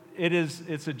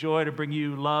It's a joy to bring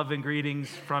you love and greetings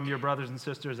from your brothers and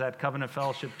sisters at Covenant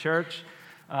Fellowship Church.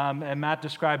 And Matt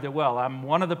described it well. I'm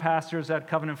one of the pastors at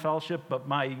Covenant Fellowship, but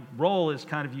my role is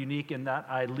kind of unique in that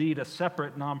I lead a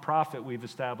separate nonprofit we've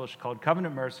established called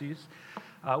Covenant Mercies,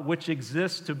 which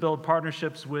exists to build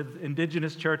partnerships with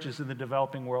indigenous churches in the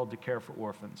developing world to care for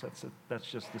orphans.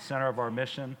 That's just the center of our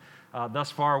mission.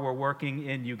 Thus far, we're working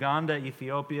in Uganda,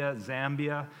 Ethiopia,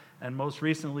 Zambia, and most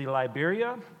recently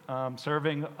Liberia,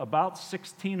 serving about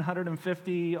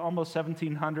 1,650, almost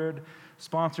 1,700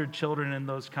 sponsored children in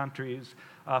those countries,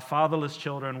 fatherless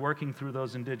children, working through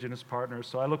those indigenous partners.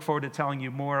 So I look forward to telling you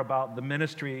more about the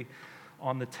ministry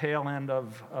on the tail end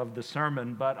of the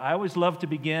sermon. But I always love to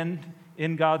begin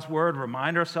in God's Word,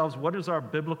 remind ourselves what is our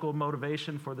biblical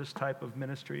motivation for this type of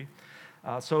ministry.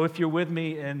 So if you're with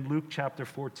me in Luke chapter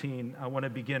 14, I want to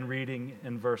begin reading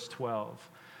in verse 12.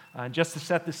 Just to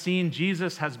set the scene,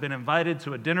 Jesus has been invited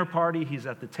to a dinner party. He's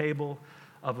at the table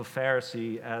of a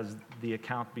Pharisee as the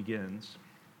account begins.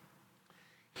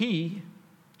 He,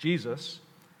 Jesus,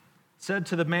 said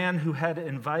to the man who had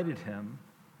invited him,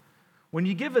 "When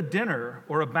you give a dinner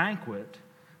or a banquet,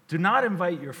 do not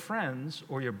invite your friends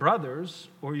or your brothers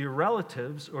or your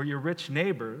relatives or your rich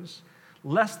neighbors,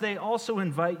 lest they also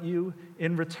invite you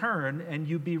in return and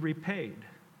you be repaid.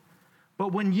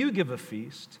 But when you give a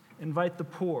feast, invite the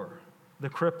poor, the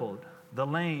crippled, the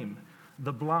lame,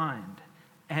 the blind,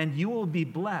 and you will be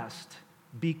blessed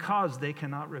because they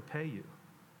cannot repay you.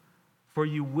 For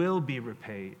you will be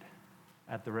repaid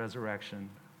at the resurrection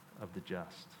of the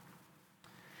just."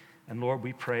 And Lord,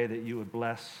 we pray that you would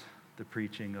bless the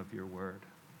preaching of your word.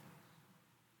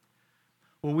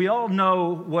 Well, we all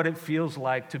know what it feels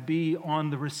like to be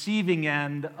on the receiving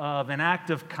end of an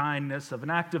act of kindness, of an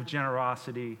act of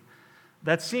generosity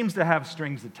that seems to have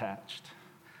strings attached,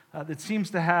 that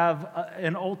seems to have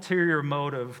an ulterior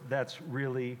motive that's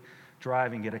really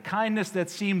driving it, a kindness that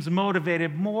seems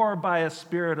motivated more by a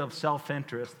spirit of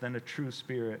self-interest than a true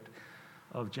spirit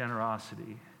of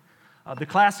generosity. The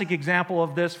classic example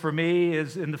of this for me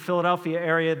is in the Philadelphia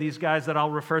area, these guys that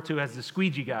I'll refer to as the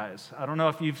squeegee guys. I don't know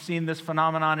if you've seen this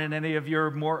phenomenon in any of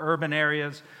your more urban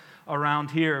areas around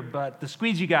here, but the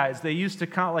squeegee guys, they used to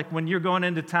count, like when you're going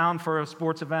into town for a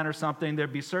sports event or something,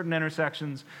 there'd be certain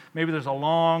intersections, maybe there's a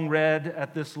long red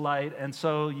at this light, and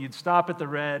so you'd stop at the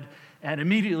red, and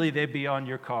immediately they'd be on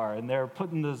your car, and they're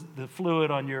putting the fluid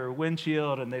on your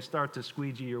windshield, and they start to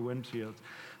squeegee your windshields.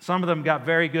 Some of them got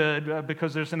very good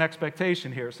because there's an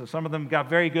expectation here. So some of them got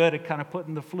very good at kind of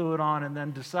putting the fluid on and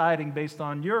then deciding based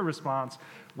on your response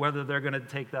whether they're going to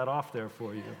take that off there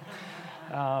for you.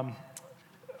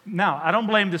 Now, I don't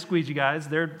blame the squeegee guys.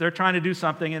 They're trying to do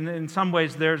something, and in some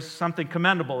ways there's something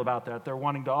commendable about that. They're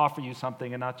wanting to offer you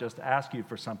something and not just ask you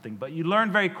for something. But you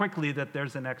learn very quickly that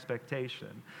there's an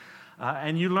expectation.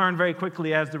 And you learn very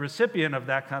quickly as the recipient of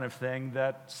that kind of thing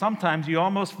that sometimes you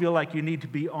almost feel like you need to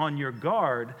be on your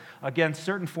guard against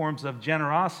certain forms of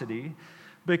generosity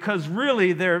because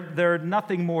really they're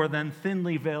nothing more than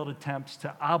thinly veiled attempts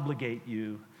to obligate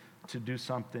you to do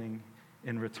something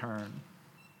in return.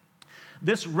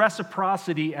 This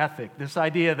reciprocity ethic, this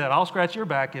idea that I'll scratch your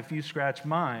back if you scratch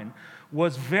mine,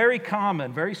 was very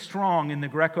common, very strong in the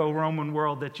Greco-Roman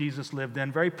world that Jesus lived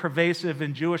in, very pervasive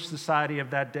in Jewish society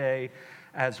of that day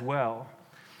as well.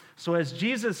 So as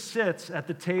Jesus sits at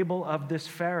the table of this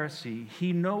Pharisee,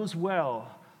 he knows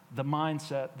well the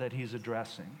mindset that he's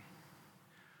addressing.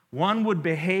 One would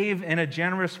behave in a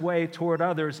generous way toward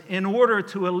others in order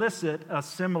to elicit a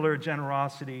similar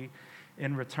generosity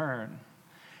in return.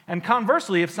 And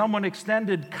conversely, if someone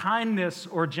extended kindness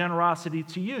or generosity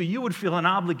to you, you would feel an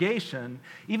obligation,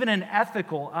 even an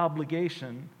ethical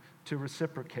obligation, to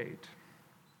reciprocate.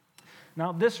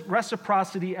 Now, this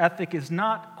reciprocity ethic is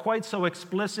not quite so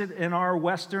explicit in our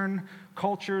Western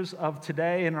cultures of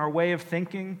today, in our way of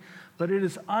thinking, but it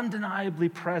is undeniably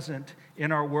present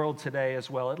in our world today as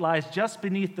well. It lies just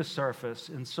beneath the surface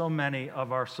in so many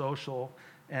of our social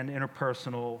and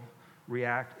interpersonal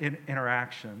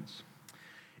interactions.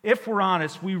 If we're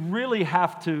honest, we really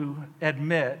have to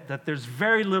admit that there's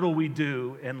very little we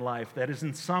do in life that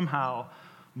isn't somehow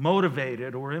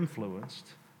motivated or influenced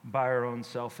by our own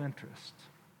self-interest.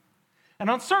 And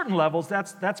on certain levels,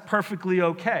 that's perfectly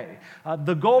okay.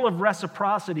 The goal of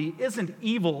reciprocity isn't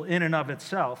evil in and of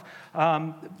itself.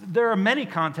 There are many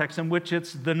contexts in which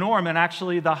it's the norm and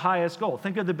actually the highest goal.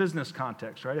 Think of the business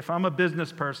context, right? If I'm a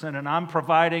business person and I'm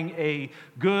providing a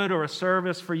good or a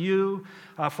service for you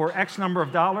for X number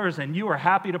of dollars, and you are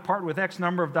happy to part with X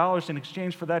number of dollars in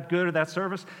exchange for that good or that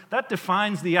service, that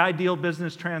defines the ideal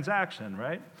business transaction,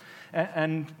 right?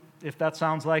 And if that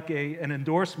sounds like an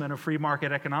endorsement of free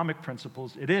market economic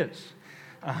principles, it is.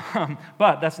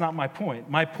 But that's not my point.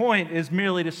 My point is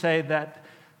merely to say that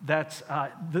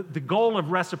the goal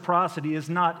of reciprocity is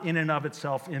not in and of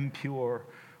itself impure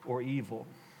or evil.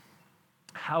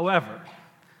 However,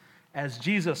 as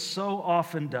Jesus so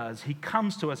often does, he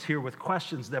comes to us here with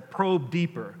questions that probe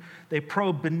deeper. They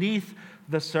probe beneath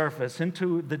the surface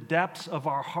into the depths of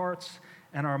our hearts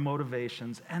and our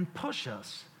motivations and push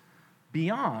us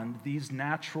beyond these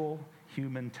natural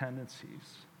human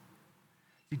tendencies.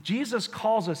 Jesus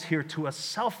calls us here to a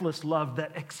selfless love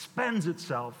that expends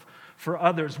itself for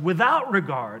others without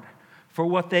regard for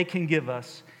what they can give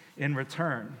us in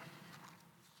return.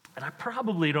 And I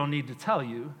probably don't need to tell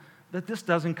you that this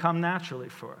doesn't come naturally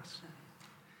for us.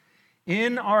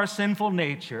 In our sinful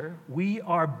nature, we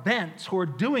are bent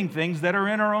toward doing things that are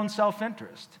in our own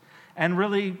self-interest and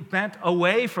really bent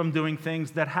away from doing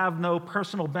things that have no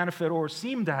personal benefit or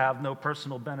seem to have no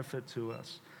personal benefit to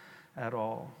us at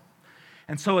all.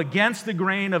 And so against the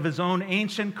grain of his own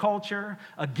ancient culture,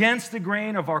 against the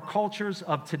grain of our cultures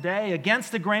of today,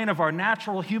 against the grain of our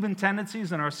natural human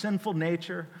tendencies and our sinful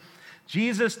nature,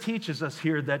 Jesus teaches us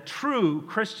here that true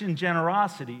Christian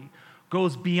generosity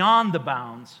goes beyond the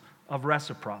bounds of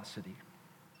reciprocity.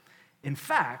 In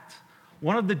fact,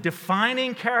 one of the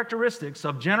defining characteristics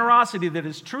of generosity that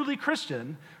is truly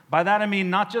Christian, by that I mean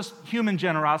not just human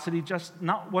generosity, just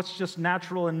not what's just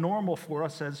natural and normal for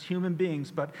us as human beings,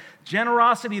 but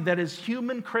generosity that is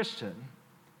human Christian,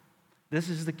 this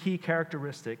is the key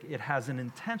characteristic. It has an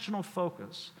intentional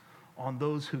focus on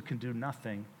those who can do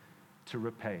nothing to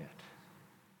repay it.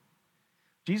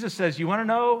 Jesus says, you want to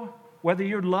know whether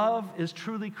your love is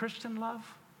truly Christian love?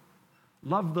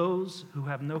 Love those who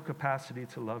have no capacity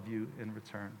to love you in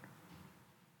return.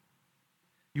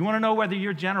 You want to know whether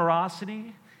your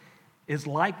generosity is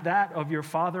like that of your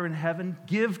Father in heaven?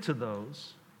 Give to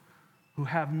those who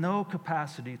have no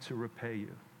capacity to repay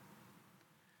you.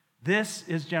 This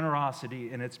is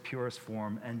generosity in its purest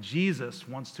form, and Jesus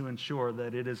wants to ensure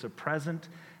that it is a present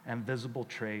and visible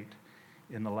trait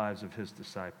in the lives of his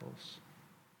disciples.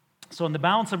 So in the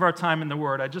balance of our time in the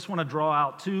Word, I just want to draw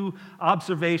out two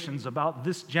observations about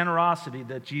this generosity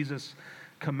that Jesus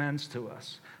commends to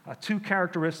us. Two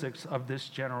characteristics of this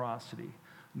generosity.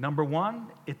 Number one,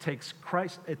 it takes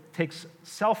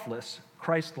selfless,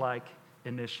 Christ-like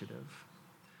initiative.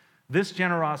 This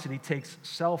generosity takes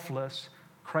selfless,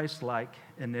 Christ-like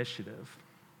initiative.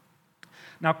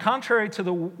 Now, contrary to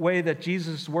the way that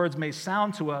Jesus' words may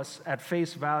sound to us at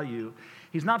face value,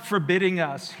 he's not forbidding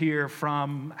us here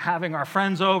from having our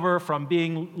friends over, from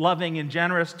being loving and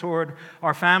generous toward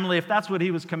our family. If that's what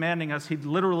he was commanding us, he'd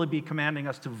literally be commanding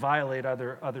us to violate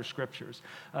other scriptures.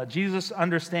 Jesus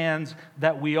understands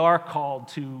that we are called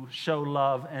to show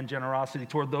love and generosity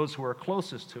toward those who are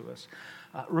closest to us.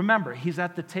 Remember, he's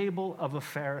at the table of a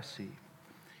Pharisee.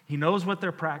 He knows what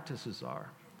their practices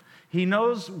are. He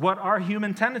knows what our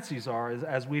human tendencies are,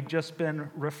 as we've just been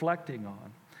reflecting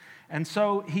on. And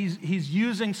so he's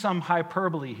using some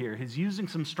hyperbole here. He's using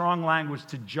some strong language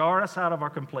to jar us out of our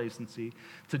complacency,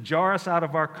 to jar us out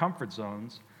of our comfort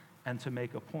zones, and to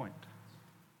make a point.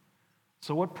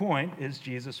 So what point is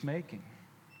Jesus making?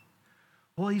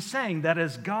 Well, he's saying that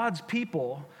as God's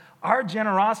people, our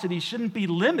generosity shouldn't be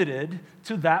limited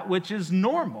to that which is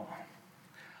normal.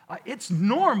 It's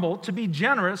normal to be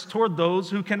generous toward those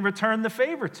who can return the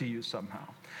favor to you somehow.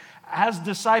 As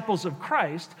disciples of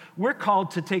Christ, we're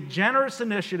called to take generous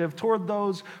initiative toward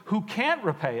those who can't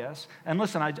repay us. And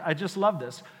listen, I just love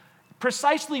this.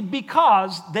 Precisely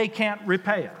because they can't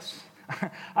repay us.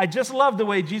 I just love the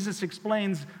way Jesus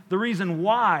explains the reason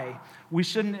why we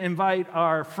shouldn't invite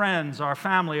our friends, our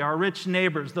family, our rich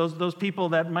neighbors, those people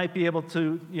that might be able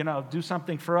to, do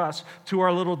something for us, to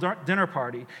our little dinner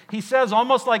party. He says,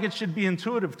 almost like it should be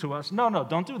intuitive to us, no,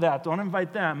 don't do that. Don't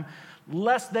invite them,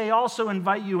 lest they also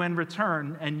invite you in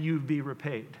return and you be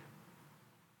repaid.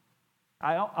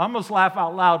 I almost laugh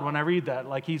out loud when I read that.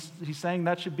 Like he's saying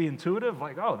that should be intuitive.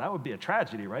 Like, oh, that would be a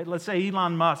tragedy, right? Let's say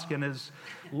Elon Musk and his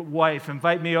wife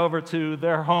invite me over to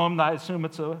their home. I assume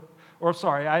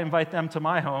I invite them to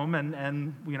my home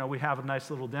and we have a nice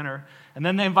little dinner. And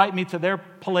then they invite me to their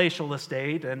palatial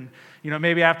estate. And,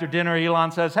 maybe after dinner,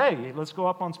 Elon says, hey, let's go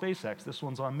up on SpaceX. This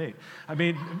one's on me. I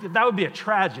mean, that would be a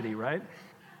tragedy, right?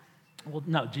 Well,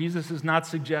 no, Jesus is not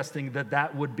suggesting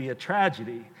that would be a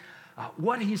tragedy.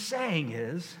 What he's saying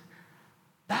is,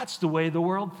 that's the way the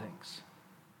world thinks.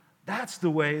 That's the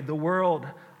way the world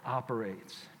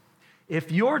operates.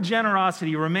 If your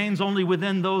generosity remains only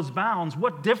within those bounds,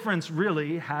 what difference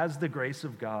really has the grace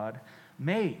of God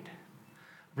made?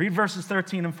 Read verses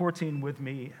 13 and 14 with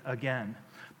me again.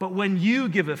 But when you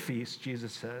give a feast,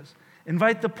 Jesus says,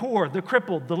 Invite the poor, the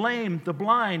crippled, the lame, the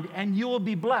blind, and you will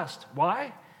be blessed.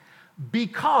 Why?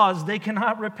 Because they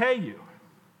cannot repay you.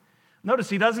 Notice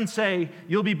he doesn't say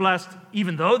you'll be blessed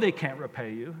even though they can't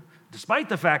repay you. Despite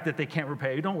the fact that they can't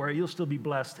repay you, don't worry, you'll still be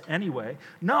blessed anyway.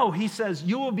 No, he says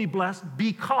you will be blessed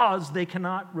because they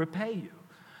cannot repay you.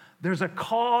 There's a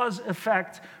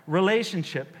cause-effect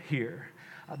relationship here.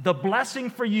 The blessing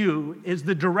for you is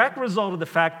the direct result of the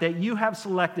fact that you have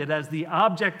selected as the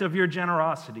object of your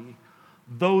generosity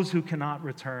those who cannot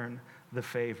return the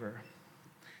favor.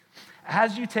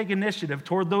 As you take initiative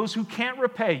toward those who can't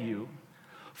repay you,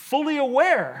 fully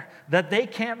aware that they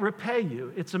can't repay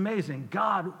you, it's amazing.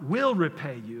 God will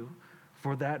repay you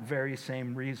for that very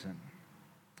same reason.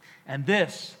 And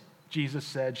this, Jesus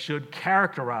said, should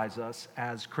characterize us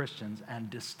as Christians and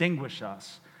distinguish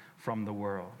us from the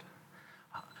world.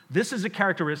 This is a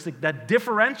characteristic that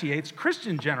differentiates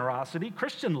Christian generosity,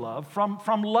 Christian love,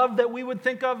 from love that we would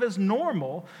think of as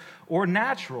normal or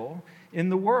natural in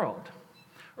the world.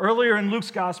 Earlier in Luke's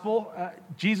gospel,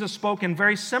 Jesus spoke in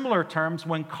very similar terms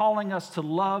when calling us to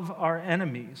love our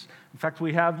enemies. In fact,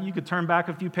 you could turn back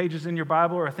a few pages in your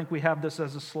Bible, or I think we have this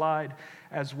as a slide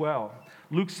as well.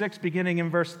 Luke 6, beginning in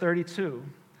verse 32.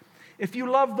 If you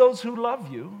love those who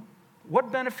love you, what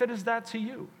benefit is that to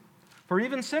you? For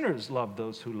even sinners love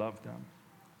those who love them.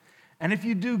 And if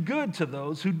you do good to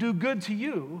those who do good to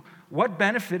you, what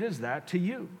benefit is that to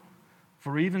you?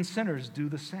 For even sinners do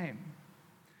the same.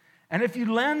 And if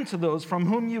you lend to those from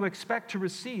whom you expect to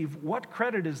receive, what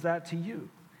credit is that to you?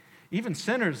 Even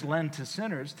sinners lend to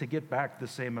sinners to get back the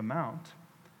same amount.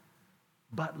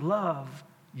 But love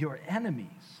your enemies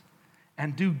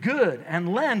and do good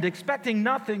and lend, expecting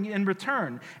nothing in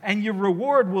return. And your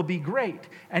reward will be great,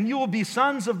 and you will be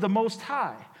sons of the Most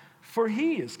High, for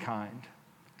He is kind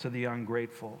to the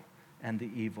ungrateful and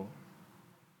the evil.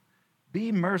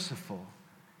 Be merciful,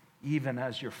 even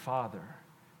as your Father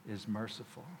is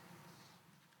merciful.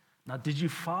 Now, did you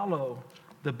follow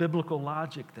the biblical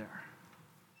logic there?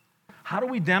 How do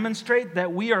we demonstrate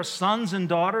that we are sons and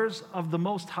daughters of the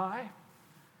Most High?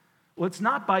 Well, it's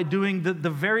not by doing the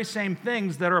very same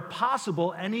things that are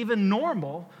possible and even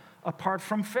normal apart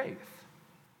from faith.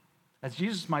 As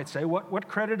Jesus might say, what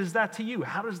credit is that to you?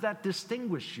 How does that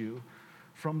distinguish you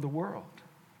from the world?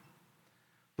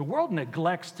 The world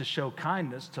neglects to show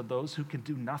kindness to those who can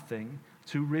do nothing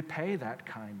to repay that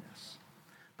kindness.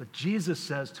 But Jesus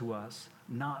says to us,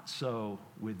 not so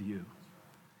with you.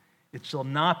 It shall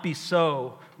not be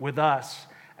so with us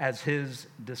as His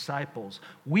disciples.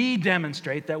 We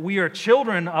demonstrate that we are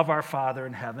children of our Father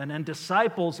in heaven and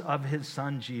disciples of His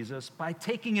Son Jesus by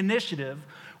taking initiative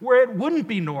where it wouldn't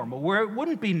be normal, where it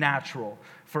wouldn't be natural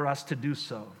for us to do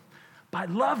so, by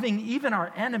loving even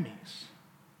our enemies.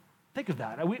 Think of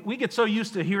that. We get so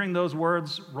used to hearing those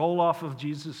words roll off of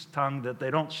Jesus' tongue that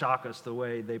they don't shock us the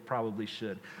way they probably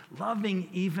should. Loving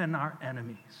even our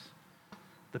enemies,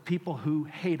 the people who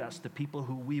hate us, the people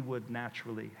who we would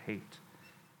naturally hate.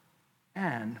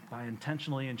 And by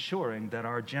intentionally ensuring that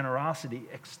our generosity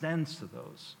extends to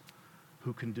those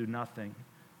who can do nothing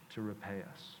to repay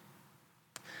us.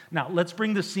 Now, let's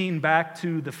bring the scene back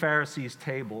to the Pharisees'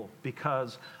 table,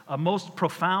 because a most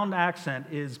profound accent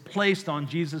is placed on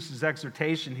Jesus'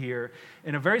 exhortation here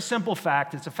in a very simple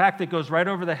fact. It's a fact that goes right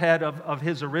over the head of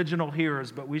his original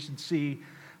hearers, but we should see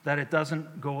that it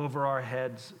doesn't go over our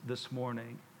heads this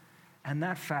morning. And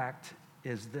that fact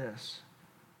is this: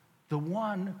 the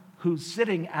one who's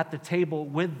sitting at the table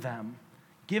with them,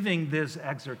 giving this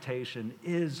exhortation,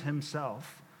 is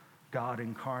Himself God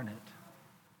incarnate.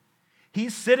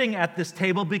 He's sitting at this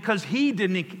table because He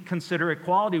didn't consider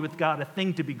equality with God a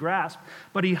thing to be grasped,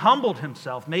 but He humbled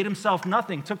Himself, made Himself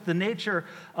nothing, took the nature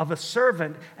of a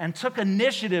servant, and took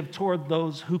initiative toward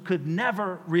those who could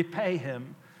never repay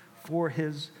Him for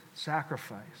His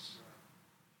sacrifice.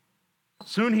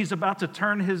 Soon He's about to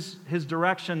turn his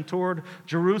direction toward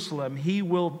Jerusalem. He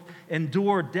will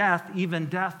endure death, even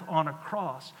death on a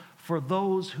cross, for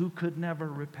those who could never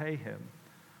repay Him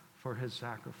for His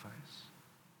sacrifice.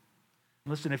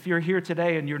 Listen, if you're here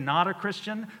today and you're not a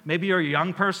Christian, maybe you're a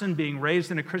young person being raised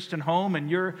in a Christian home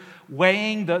and you're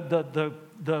weighing the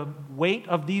weight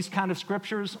of these kind of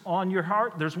scriptures on your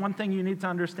heart, there's one thing you need to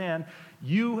understand.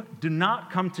 You do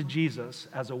not come to Jesus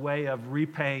as a way of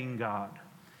repaying God.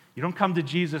 You don't come to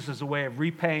Jesus as a way of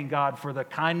repaying God for the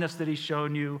kindness that He's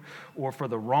shown you or for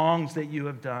the wrongs that you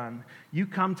have done. You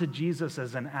come to Jesus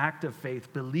as an act of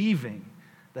faith, believing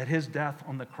that His death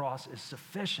on the cross is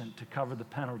sufficient to cover the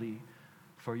penalty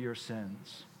for your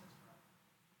sins.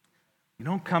 You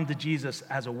don't come to Jesus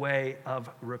as a way of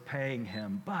repaying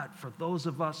Him, but for those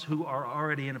of us who are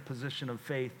already in a position of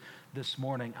faith, this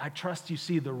morning. I trust you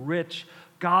see the rich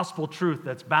gospel truth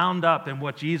that's bound up in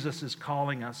what Jesus is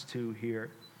calling us to here.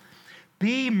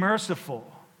 Be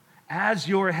merciful as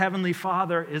your heavenly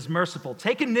Father is merciful.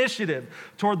 Take initiative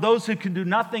toward those who can do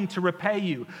nothing to repay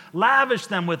you. Lavish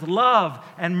them with love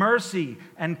and mercy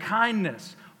and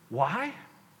kindness. Why?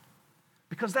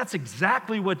 Because that's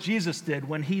exactly what Jesus did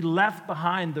when he left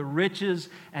behind the riches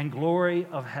and glory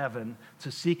of heaven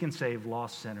to seek and save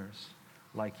lost sinners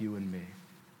like you and me.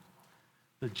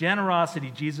 The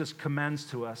generosity Jesus commends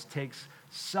to us takes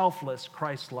selfless,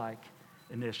 Christ-like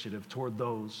initiative toward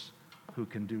those who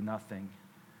can do nothing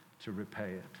to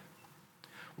repay it.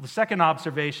 Well, the second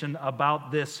observation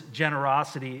about this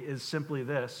generosity is simply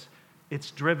this: it's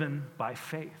driven by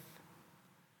faith.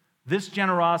 This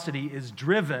generosity is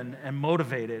driven and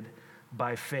motivated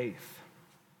by faith.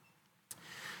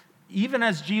 Even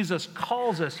as Jesus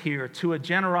calls us here to a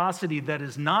generosity that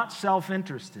is not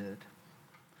self-interested,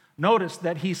 notice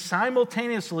that he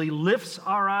simultaneously lifts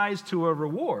our eyes to a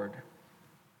reward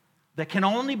that can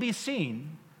only be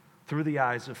seen through the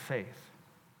eyes of faith.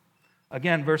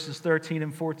 Again, verses 13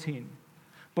 and 14.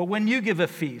 But when you give a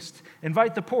feast,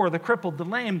 invite the poor, the crippled, the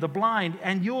lame, the blind,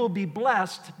 and you will be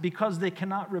blessed because they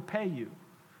cannot repay you.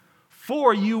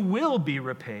 For you will be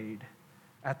repaid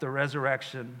at the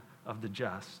resurrection of the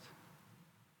just.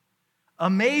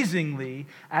 Amazingly,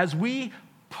 as we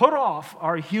put off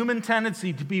our human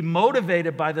tendency to be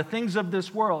motivated by the things of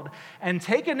this world and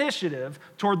take initiative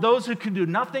toward those who can do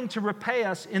nothing to repay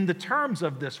us in the terms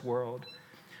of this world,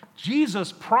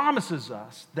 Jesus promises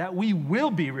us that we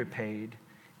will be repaid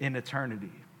in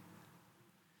eternity.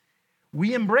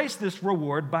 We embrace this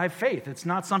reward by faith. It's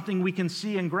not something we can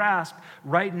see and grasp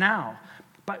right now,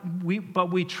 but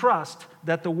we trust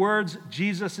that the words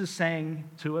Jesus is saying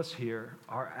to us here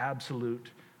are absolute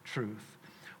truth.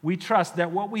 We trust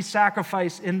that what we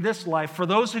sacrifice in this life for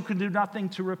those who can do nothing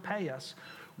to repay us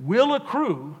will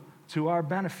accrue to our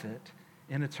benefit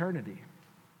in eternity.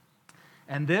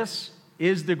 And this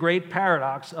is the great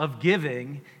paradox of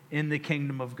giving in the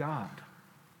kingdom of God.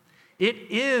 It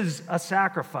is a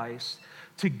sacrifice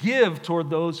to give toward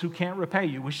those who can't repay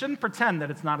you. We shouldn't pretend that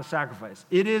it's not a sacrifice.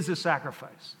 It is a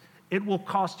sacrifice. It will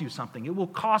cost you something. It will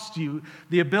cost you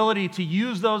the ability to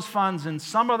use those funds in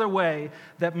some other way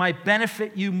that might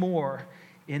benefit you more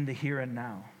in the here and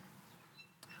now.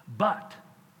 But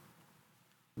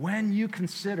when you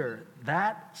consider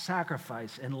that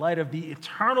sacrifice in light of the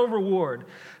eternal reward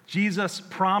Jesus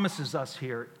promises us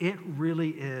here, it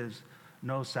really is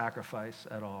no sacrifice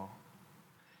at all.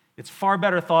 It's far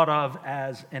better thought of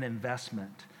as an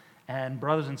investment. And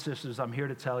brothers and sisters, I'm here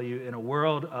to tell you, in a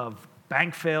world of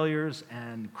bank failures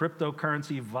and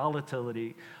cryptocurrency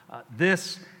volatility,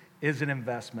 this is an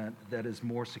investment that is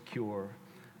more secure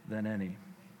than any.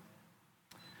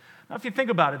 Now, if you think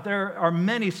about it, there are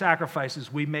many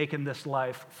sacrifices we make in this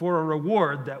life for a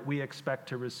reward that we expect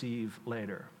to receive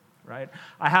later, right?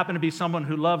 I happen to be someone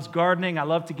who loves gardening. I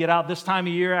love to get out this time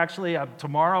of year. Actually,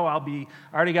 tomorrow I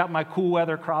already got my cool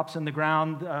weather crops in the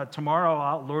ground. Tomorrow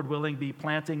I'll, Lord willing, be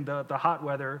planting the hot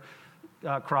weather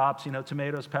crops,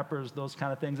 tomatoes, peppers, those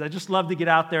kind of things. I just love to get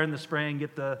out there in the spring,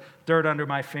 get the dirt under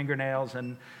my fingernails,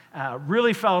 and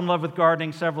really fell in love with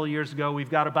gardening several years ago.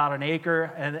 We've got about an acre,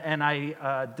 and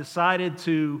I decided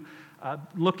to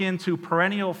look into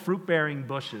perennial fruit-bearing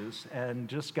bushes and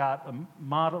just got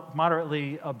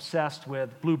moderately obsessed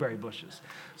with blueberry bushes.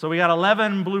 So we got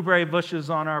 11 blueberry bushes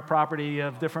on our property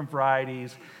of different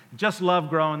varieties. Just love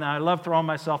growing them. I love throwing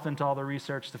myself into all the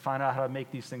research to find out how to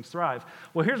make these things thrive.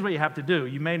 Well, here's what you have to do.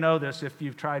 You may know this if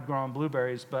you've tried growing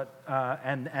blueberries, but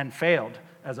and failed,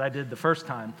 as I did the first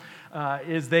time,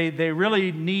 is they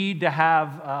really need to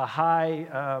have a high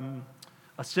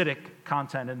acidic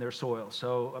content in their soil.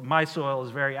 So my soil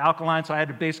is very alkaline, so I had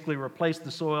to basically replace the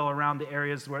soil around the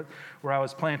areas where I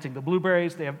was planting the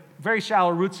blueberries. They have very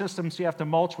shallow root systems, so you have to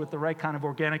mulch with the right kind of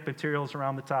organic materials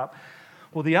around the top.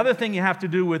 Well, the other thing you have to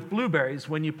do with blueberries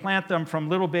when you plant them from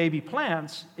little baby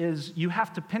plants is you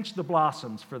have to pinch the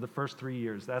blossoms for the first 3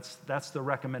 years. That's the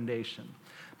recommendation.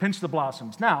 Pinch the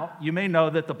blossoms. Now, you may know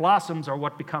that the blossoms are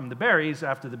what become the berries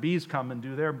after the bees come and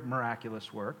do their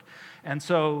miraculous work. And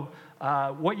so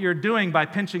what you're doing by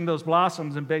pinching those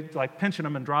blossoms and like pinching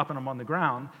them and dropping them on the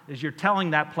ground is you're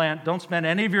telling that plant, don't spend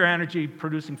any of your energy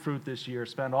producing fruit this year.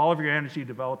 Spend all of your energy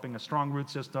developing a strong root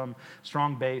system,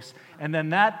 strong base. And then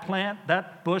that plant,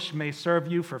 that bush may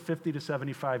serve you for 50 to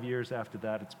 75 years after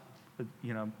that. It's,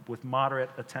 with moderate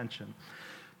attention.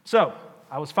 So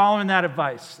I was following that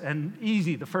advice, and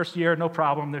easy. The first year, no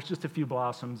problem. There's just a few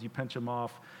blossoms. You pinch them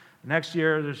off. Next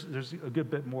year, there's a good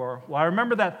bit more. Well, I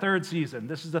remember that third season.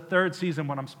 This is the third season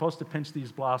when I'm supposed to pinch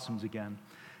these blossoms again.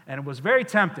 And it was very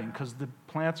tempting because the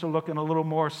plants are looking a little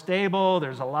more stable.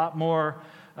 There's a lot more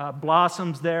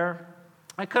blossoms there.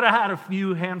 I could have had a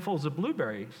few handfuls of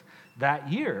blueberries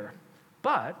that year,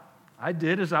 but I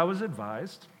did as I was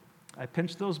advised. I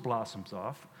pinched those blossoms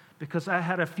off because I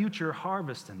had a future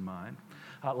harvest in mind.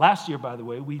 Last year, by the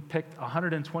way, we picked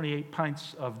 128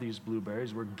 pints of these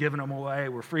blueberries. We're giving them away.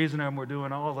 We're freezing them. We're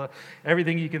doing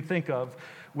everything you can think of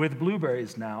with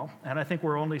blueberries now. And I think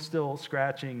we're only still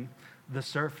scratching the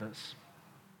surface.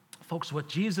 Folks, what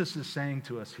Jesus is saying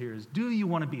to us here is, do you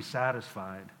want to be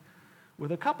satisfied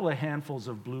with a couple of handfuls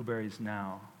of blueberries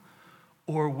now?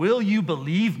 Or will you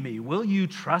believe me? Will you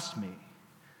trust me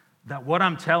that what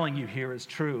I'm telling you here is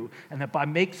true, and that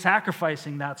by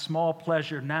sacrificing that small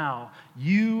pleasure now,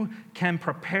 you can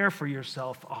prepare for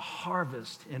yourself a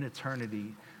harvest in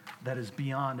eternity that is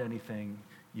beyond anything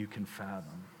you can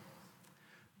fathom?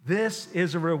 This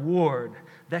is a reward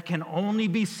that can only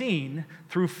be seen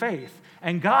through faith.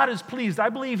 And God is pleased. I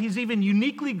believe he's even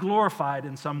uniquely glorified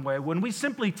in some way when we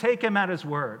simply take him at his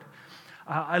word.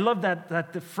 I love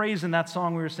that the phrase in that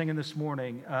song we were singing this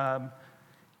morning.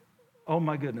 Oh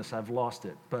my goodness, I've lost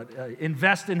it. But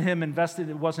invest in him,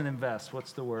 it wasn't invest.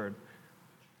 What's the word?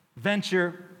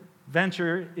 Venture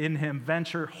in him,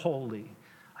 venture wholly.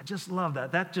 I just love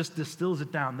that. That just distills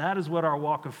it down. That is what our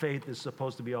walk of faith is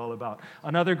supposed to be all about.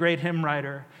 Another great hymn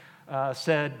writer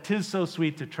said, "'Tis so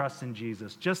sweet to trust in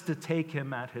Jesus, just to take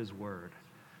him at his word,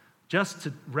 just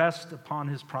to rest upon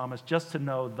his promise, just to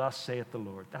know, thus saith the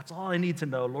Lord." That's all I need to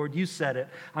know. Lord, you said it.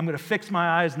 I'm going to fix my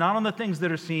eyes not on the things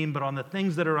that are seen, but on the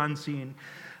things that are unseen.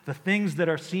 The things that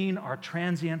are seen are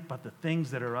transient, but the things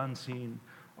that are unseen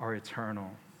are eternal.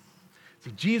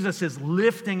 See, Jesus is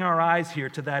lifting our eyes here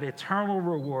to that eternal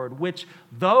reward, which,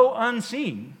 though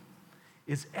unseen,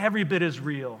 is every bit as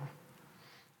real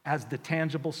as the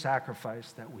tangible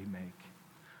sacrifice that we make.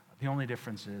 The only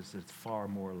difference is that it's far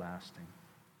more lasting.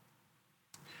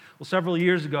 Well, several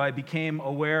years ago, I became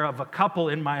aware of a couple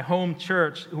in my home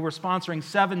church who were sponsoring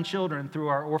 7 children through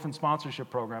our orphan sponsorship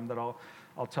program that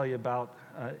I'll tell you about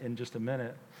in just a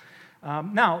minute.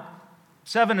 Now,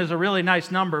 7 is a really nice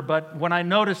number, but when I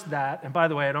noticed that, and by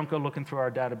the way, I don't go looking through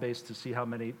our database to see how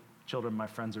many children my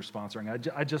friends are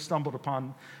sponsoring. I just stumbled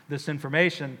upon this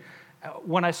information.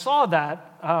 When I saw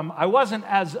that, I wasn't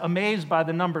as amazed by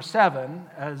the number 7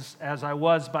 as I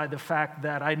was by the fact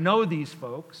that I know these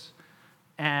folks,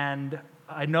 and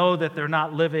I know that they're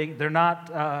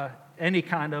not any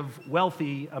kind of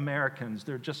wealthy Americans.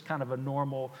 They're just kind of a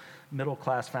normal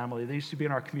middle-class family. They used to be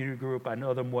in our community group. I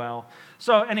know them well.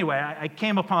 So anyway, I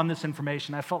came upon this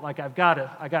information. I felt like I got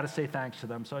to say thanks to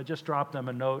them. So I just dropped them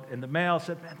a note in the mail.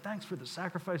 Said, "Man, thanks for the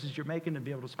sacrifices you're making to be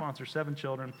able to sponsor 7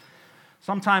 children."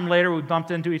 Sometime later, we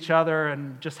bumped into each other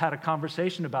and just had a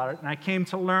conversation about it. And I came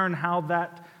to learn how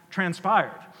that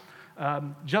transpired.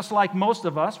 Just like most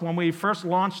of us, when we first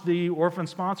launched the orphan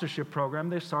sponsorship program,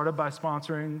 they started by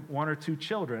sponsoring 1 or 2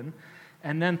 children.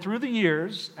 And then through the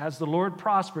years, as the Lord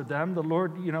prospered them, the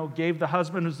Lord, gave the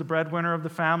husband who's the breadwinner of the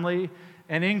family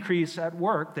an increase at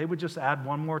work. They would just add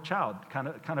 1 more child, kind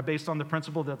of based on the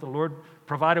principle that the Lord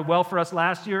provided well for us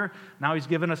last year. Now he's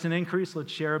given us an increase.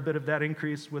 Let's share a bit of that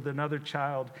increase with another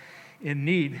child in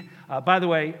need. By the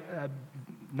way,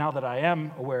 now that I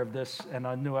am aware of this and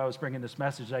I knew I was bringing this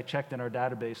message, I checked in our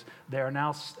database. They are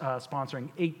now sponsoring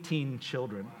 18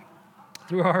 children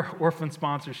through our orphan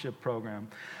sponsorship program.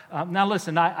 Now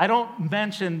listen, I don't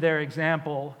mention their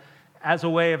example as a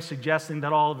way of suggesting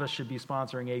that all of us should be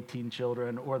sponsoring 18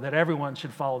 children or that everyone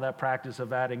should follow that practice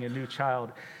of adding a new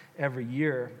child every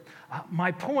year.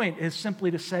 My point is simply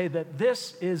to say that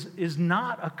this is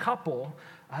not a couple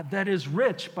that is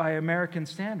rich by American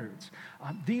standards.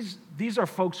 These are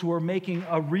folks who are making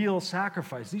a real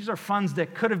sacrifice. These are funds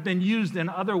that could have been used in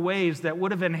other ways that would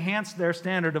have enhanced their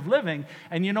standard of living.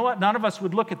 And you know what? None of us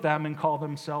would look at them and call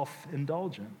them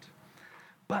self-indulgent.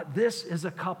 But this is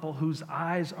a couple whose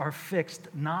eyes are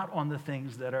fixed not on the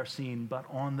things that are seen, but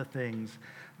on the things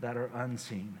that are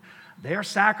unseen. They are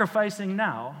sacrificing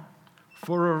now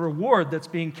for a reward that's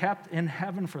being kept in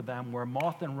heaven for them, where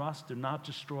moth and rust do not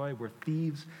destroy, where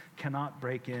thieves cannot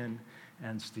break in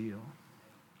and steal.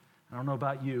 I don't know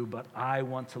about you, but I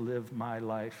want to live my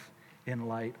life in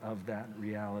light of that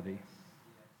reality.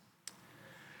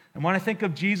 And when I think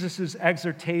of Jesus'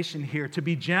 exhortation here to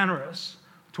be generous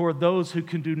toward those who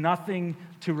can do nothing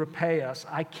to repay us,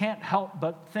 I can't help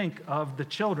but think of the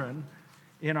children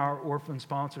in our orphan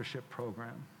sponsorship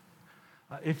program.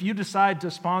 If you decide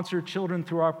to sponsor children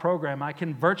through our program, I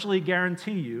can virtually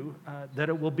guarantee you that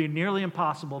it will be nearly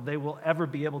impossible they will ever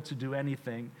be able to do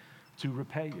anything to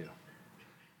repay you.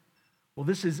 Well,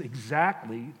 this is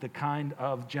exactly the kind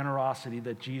of generosity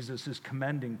that Jesus is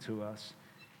commending to us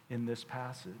in this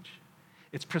passage.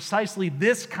 It's precisely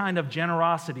this kind of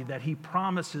generosity that he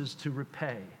promises to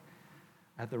repay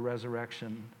at the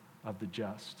resurrection of the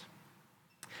just.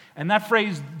 And that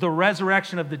phrase, the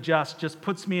resurrection of the just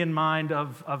puts me in mind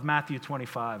of Matthew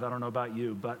 25. I don't know about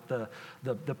you, but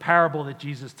the parable that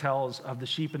Jesus tells of the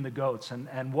sheep and the goats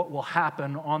and what will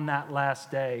happen on that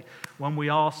last day when we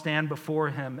all stand before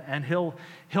him. And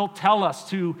he'll tell us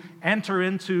to enter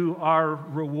into our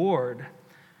reward,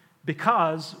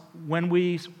 because when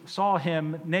we saw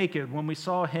him naked, when we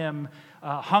saw him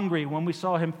hungry, when we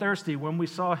saw him thirsty, when we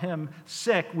saw him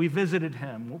sick, we visited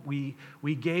him,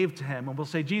 we gave to him. And we'll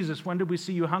say, Jesus, when did we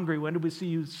see you hungry? When did we see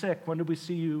you sick? When did we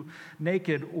see you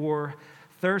naked or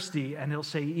thirsty? And he'll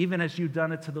say, even as you've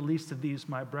done it to the least of these,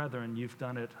 my brethren, you've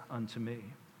done it unto me.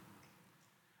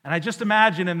 And I just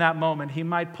imagine in that moment, he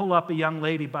might pull up a young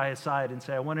lady by his side and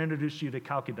say, I want to introduce you to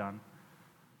Kalkidan.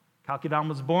 Kalkidan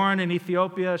was born in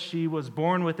Ethiopia. She was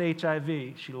born with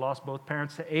HIV. She lost both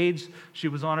parents to AIDS. She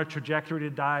was on a trajectory to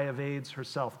die of AIDS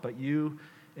herself, but you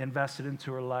invested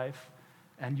into her life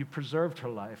and you preserved her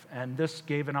life. And this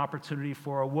gave an opportunity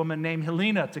for a woman named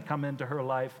Helena to come into her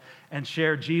life and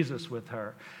share Jesus with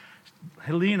her.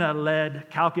 Helena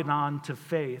led Kalkidan to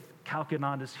faith.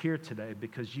 Kalkidan is here today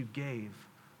because you gave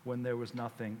when there was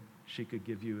nothing she could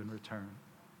give you in return.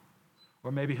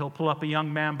 Or maybe he'll pull up a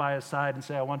young man by his side and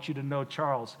say, I want you to know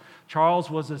Charles. Charles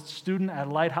was a student at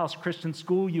Lighthouse Christian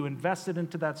School. You invested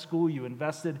into that school. You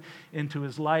invested into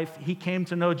his life. He came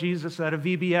to know Jesus at a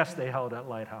VBS they held at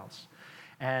Lighthouse.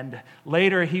 And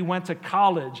later he went to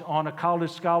college on a college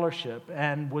scholarship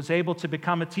and was able to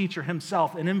become a teacher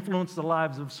himself and influence the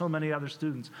lives of so many other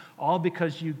students, all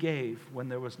because you gave when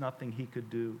there was nothing he could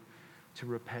do to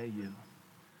repay you.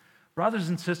 Brothers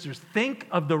and sisters, think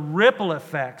of the ripple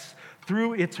effects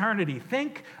through eternity.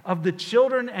 Think of the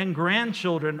children and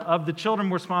grandchildren of the children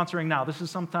we're sponsoring now. This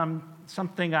is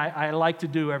something I like to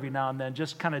do every now and then,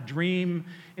 just kind of dream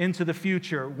into the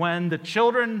future. When the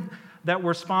children that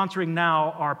we're sponsoring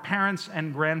now are parents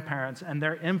and grandparents, and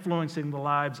they're influencing the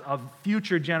lives of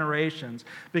future generations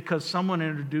because someone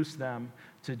introduced them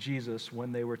to Jesus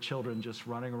when they were children just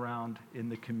running around in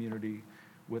the community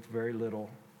with very little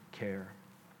care.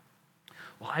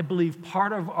 Well, I believe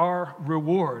part of our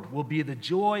reward will be the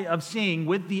joy of seeing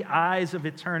with the eyes of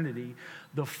eternity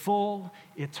the full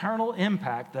eternal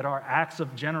impact that our acts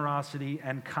of generosity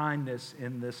and kindness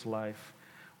in this life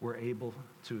were able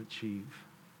to achieve.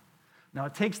 Now,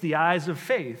 it takes the eyes of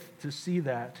faith to see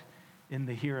that in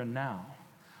the here and now.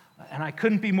 And I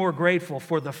couldn't be more grateful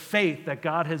for the faith that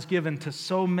God has given to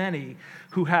so many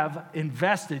who have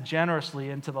invested generously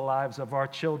into the lives of our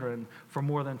children for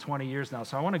more than 20 years now.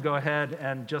 So I want to go ahead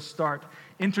and just start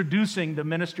introducing the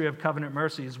ministry of Covenant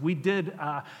Mercies. We did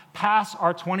pass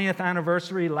our 20th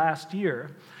anniversary last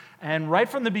year. And right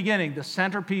from the beginning, the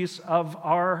centerpiece of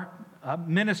our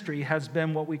ministry has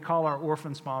been what we call our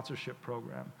orphan sponsorship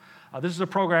program. This is a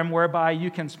program whereby you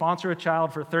can sponsor a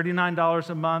child for $39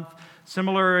 a month,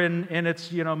 similar in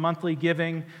its monthly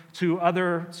giving to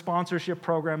other sponsorship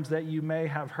programs that you may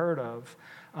have heard of.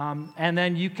 And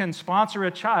then you can sponsor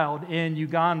a child in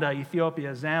Uganda,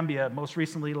 Ethiopia, Zambia, most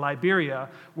recently Liberia,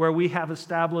 where we have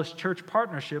established church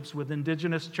partnerships with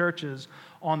indigenous churches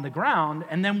on the ground.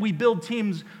 And then we build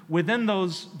teams within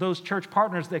those church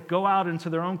partners that go out into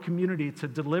their own community to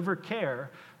deliver care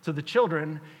to the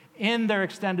children in their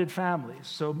extended families.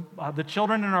 So the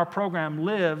children in our program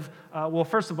live,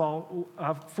 first of all,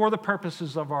 for the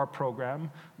purposes of our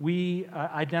program, we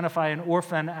identify an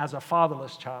orphan as a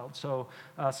fatherless child. So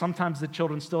sometimes the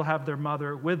children still have their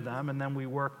mother with them, and then we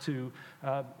work to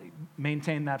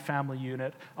maintain that family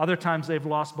unit. Other times they've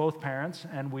lost both parents,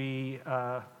 and we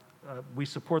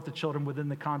support the children within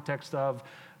the context of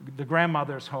the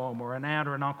grandmother's home or an aunt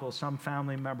or an uncle, some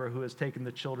family member who has taken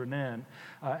the children in.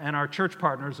 And our church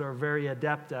partners are very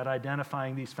adept at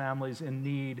identifying these families in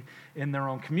need in their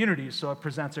own communities. So it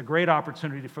presents a great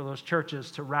opportunity for those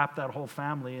churches to wrap that whole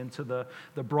family into the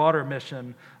broader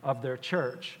mission of their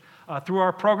church. Through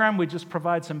our program, we just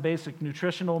provide some basic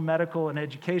nutritional, medical, and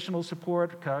educational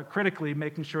support, critically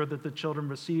making sure that the children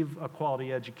receive a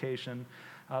quality education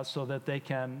so that they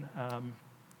can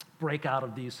break out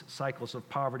of these cycles of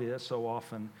poverty that so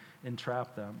often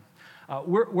entrap them.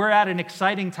 We're at an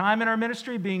exciting time in our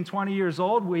ministry, being 20 years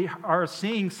old. We are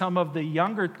seeing some of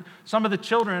the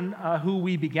children who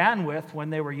we began with when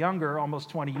they were younger,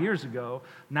 almost 20 years ago,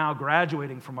 now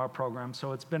graduating from our program.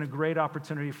 So it's been a great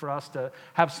opportunity for us to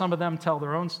have some of them tell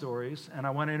their own stories. And I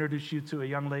want to introduce you to a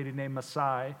young lady named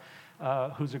Masai,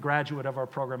 who's a graduate of our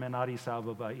program in Addis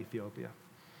Ababa, Ethiopia.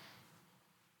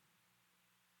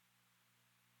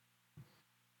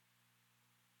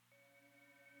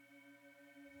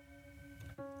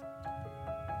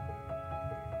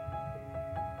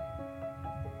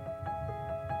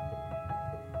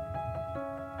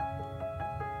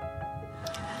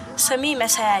 ስሜ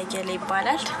መሳይ አየለ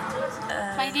ይባላል።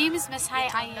 My name is Mesai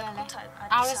Ayala.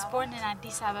 I was born in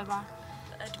Addis Ababa.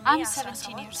 I'm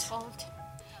 17 years old.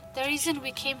 The reason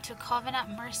we came to Covenant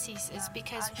Mercies is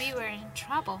because we were in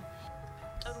trouble.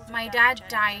 My dad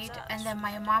died and then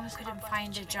my mom couldn't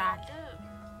find a job.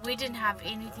 We didn't have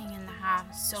anything in the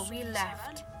house, so we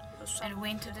left and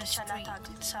went to the street.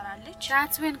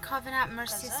 That's when Covenant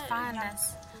Mercies found us.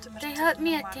 They helped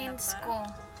me attend school.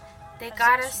 They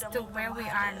got us to where we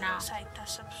are now.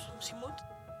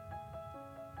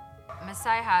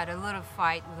 Masai had a little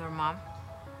fight with her mom.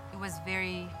 It was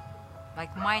very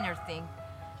minor thing.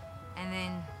 And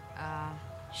then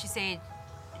she said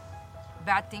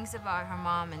bad things about her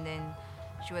mom, and then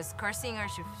she was cursing her.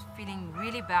 She was feeling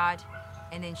really bad,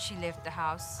 and then she left the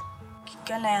house.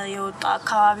 When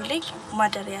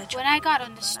I got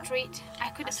on the street, I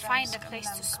couldn't find a place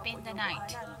to spend the night.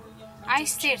 I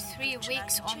stayed 3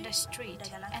 weeks on the street,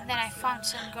 and then I found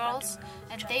some girls,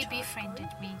 and they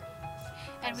befriended me.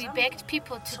 And we begged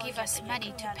people to give us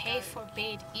money to pay for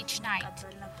bed each night.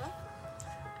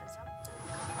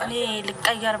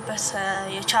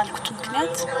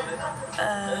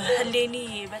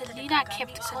 Helena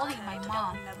kept calling my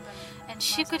mom, and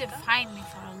she couldn't find me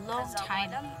for a long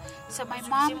time. So my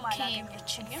mom came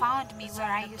and found me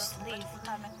where I used to live.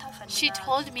 She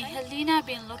told me, Helena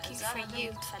been looking for you.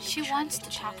 She wants to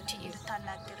talk to you.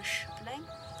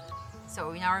 So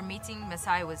in our meeting,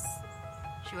 Masai was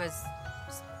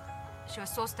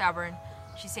so stubborn.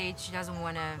 She said she doesn't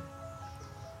want to.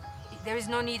 There is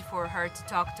no need for her to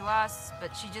talk to us, but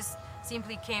she just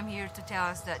simply came here to tell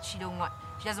us that she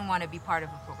doesn't want to be part of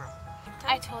the program.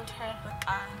 I told her,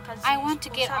 I want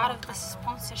to get out of this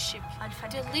sponsorship.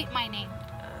 Delete my name.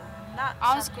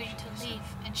 I was going to leave,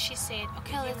 and she said,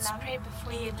 okay, let's pray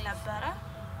before you leave.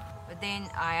 But then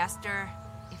I asked her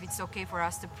if it's okay for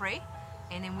us to pray,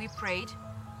 and then we prayed,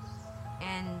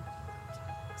 and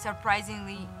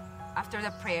surprisingly, after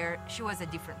the prayer, she was a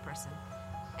different person.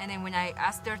 And then when I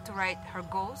asked her to write her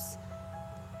goals,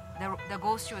 the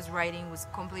goals she was writing was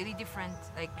completely different.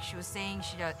 Like she was saying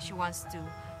she wants to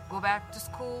go back to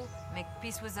school, make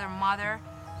peace with her mother,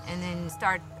 and then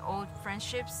start old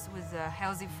friendships with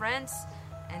healthy friends,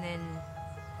 and then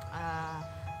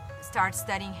start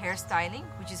studying hairstyling,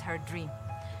 which is her dream.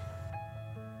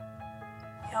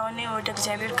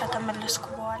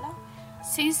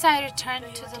 Since I returned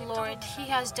to the Lord, He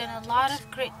has done a lot of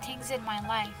great things in my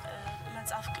life.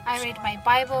 I read my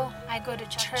Bible, I go to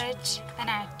church, and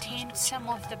I attend some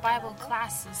of the Bible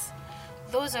classes.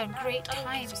 Those are great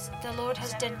times. The Lord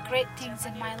has done great things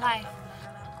in my life.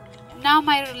 Now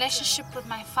my relationship with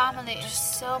my family is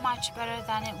so much better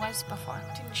than it was before.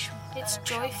 It's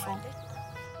joyful.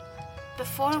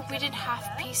 Before we didn't have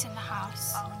peace in the house,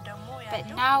 but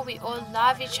now we all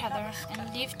love each other and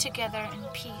live together in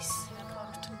peace.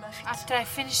 After I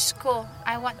finish school,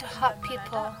 I want to help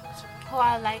people who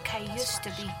are like I used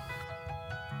to be.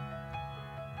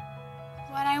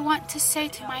 What I want to say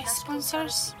to my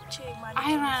sponsors, I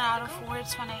run out of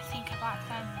words when I think about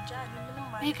them.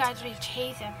 May God repay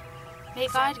them. May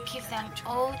God give them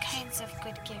all kinds of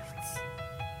good gifts.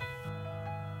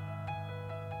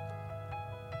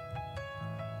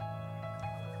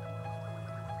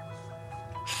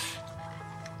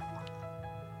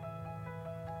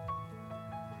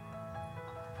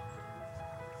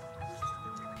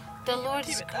 The Lord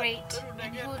is great,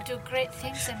 and He will do great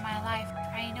things in my life.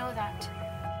 I know that.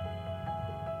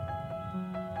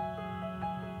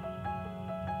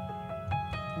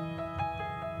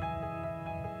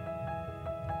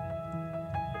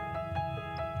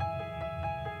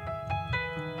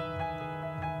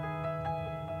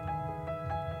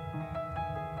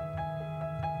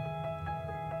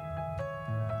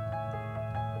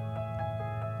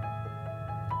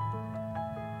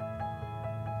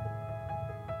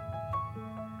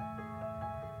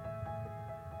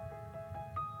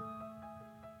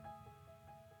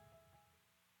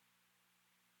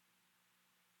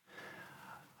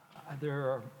 There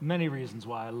are many reasons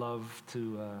why I love to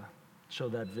show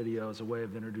that video as a way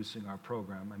of introducing our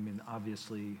program. I mean,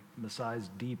 obviously, Masai's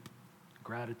deep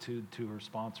gratitude to her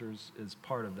sponsors is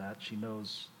part of that. She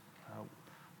knows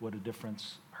what a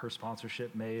difference her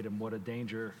sponsorship made and what a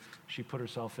danger she put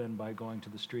herself in by going to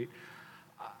the street.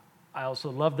 I also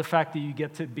love the fact that you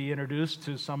get to be introduced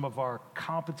to some of our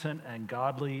competent and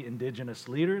godly indigenous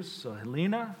leaders. So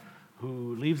Helena,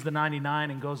 who leaves the 99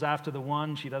 and goes after the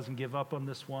one. She doesn't give up on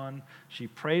this one. She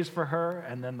prays for her,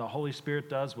 and then the Holy Spirit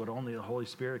does what only the Holy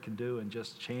Spirit can do and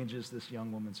just changes this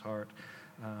young woman's heart.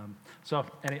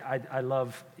 I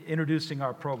love introducing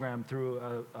our program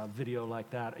through a video like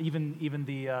that. Even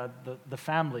the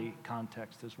family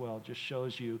context as well just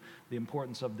shows you the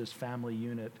importance of this family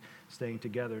unit staying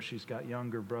together. She's got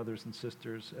younger brothers and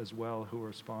sisters as well who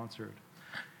are sponsored.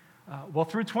 Well,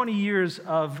 through 20 years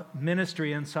of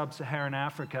ministry in sub-Saharan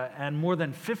Africa and more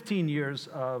than 15 years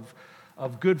of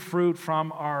good fruit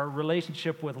from our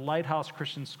relationship with Lighthouse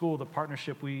Christian School, the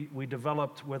partnership we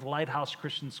developed with Lighthouse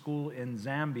Christian School in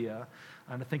Zambia.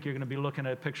 And I think you're going to be looking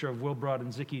at a picture of Wilbrod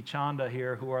and Ziki Chanda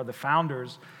here, who are the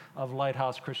founders of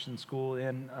Lighthouse Christian School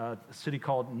in a city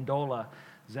called Ndola,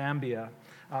 Zambia.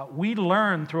 We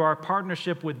learned through our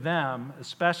partnership with them,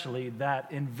 especially, that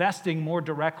investing more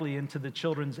directly into the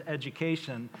children's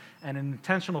education and an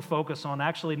intentional focus on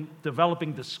actually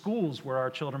developing the schools where our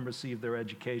children receive their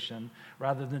education,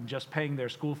 rather than just paying their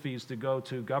school fees to go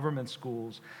to government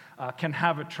schools, can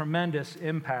have a tremendous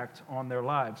impact on their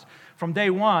lives. From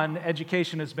day one,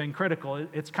 education has been critical.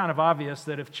 It's kind of obvious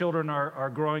that if children are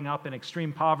growing up in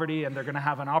extreme poverty and they're going to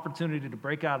have an opportunity to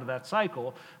break out of that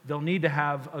cycle, they'll need to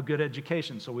have a good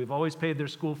education. So we've always paid their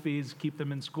school fees, keep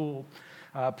them in school,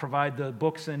 provide the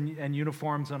books and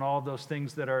uniforms and all those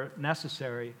things that are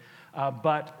necessary.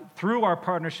 But through our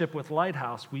partnership with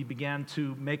Lighthouse, we began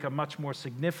to make a much more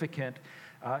significant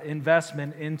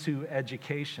investment into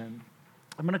education.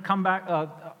 I'm going to come back.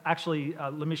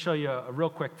 Let me show you a real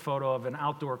quick photo of an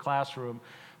outdoor classroom.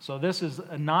 So this is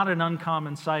not an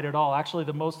uncommon sight at all. Actually,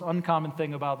 the most uncommon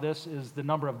thing about this is the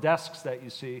number of desks that you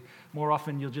see. More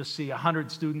often, you'll just see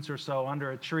 100 students or so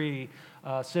under a tree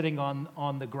sitting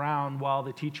on the ground while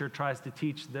the teacher tries to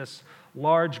teach this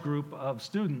large group of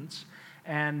students.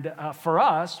 And for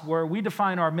us, where we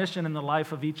define our mission in the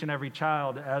life of each and every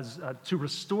child as to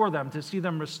restore them, to see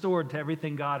them restored to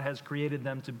everything God has created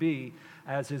them to be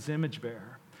as His image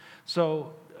bearer.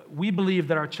 So we believe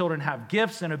that our children have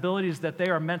gifts and abilities that they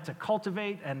are meant to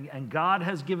cultivate, and God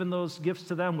has given those gifts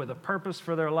to them with a purpose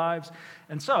for their lives.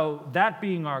 And so, that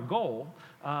being our goal,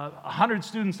 100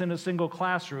 students in a single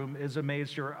classroom is a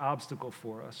major obstacle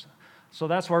for us. So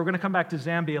that's why we're going to come back to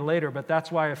Zambia later, but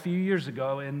that's why a few years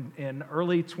ago, in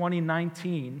early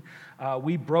 2019,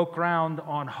 we broke ground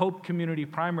on Hope Community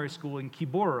Primary School in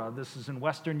Kibura. This is in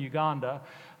western Uganda.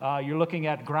 You're looking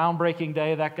at groundbreaking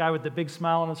day. That guy with the big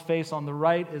smile on his face on the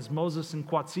right is Moses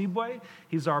Nkwatsibwe.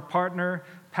 He's our partner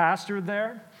pastor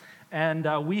there.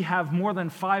 And we have more than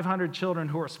 500 children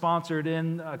who are sponsored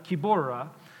in Kibura.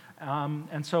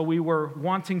 And so we were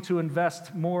wanting to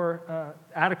invest more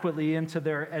adequately into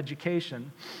their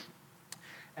education.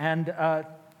 And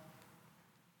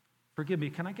forgive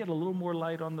me, can I get a little more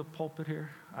light on the pulpit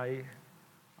here?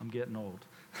 I'm getting old.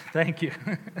 Thank you.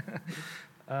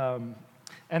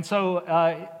 And so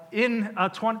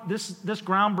this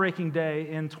groundbreaking day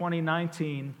in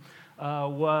 2019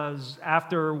 was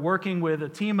after working with a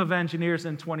team of engineers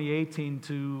in 2018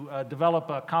 to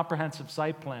develop a comprehensive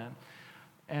site plan.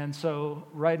 And so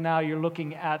right now you're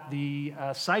looking at the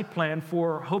site plan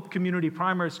for Hope Community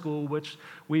Primary School, which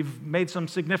we've made some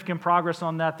significant progress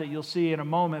on that you'll see in a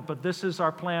moment. But this is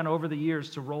our plan over the years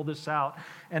to roll this out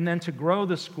and then to grow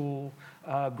the school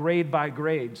grade by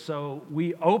grade. So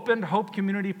we opened Hope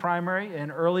Community Primary in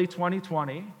early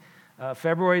 2020.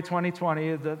 February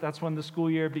 2020, that's when the school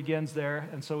year begins there.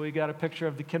 And so we got a picture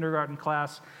of the kindergarten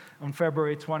class on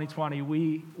February 2020.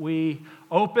 We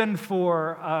opened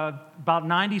for about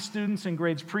 90 students in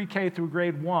grades pre-K through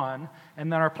grade 1,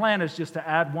 and then our plan is just to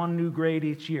add one new grade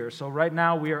each year. So right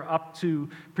now we are up to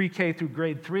pre-K through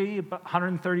grade 3, about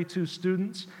 132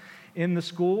 students in the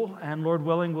school, and Lord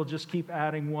willing, we'll just keep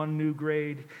adding one new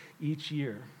grade each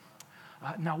year.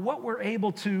 Now, what we're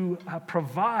able to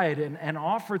provide and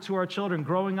offer to our children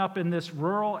growing up in this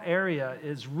rural area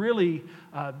is really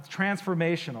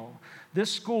transformational.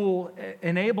 This school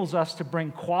enables us to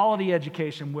bring quality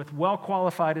education with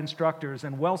well-qualified instructors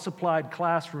and well-supplied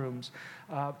classrooms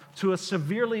to a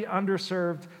severely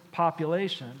underserved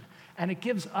population. And it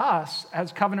gives us,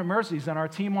 as Covenant Mercies and our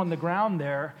team on the ground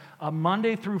there, a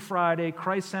Monday through Friday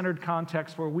Christ-centered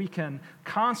context where we can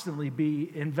constantly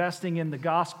be investing in the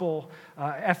gospel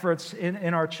efforts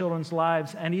in our children's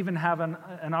lives and even have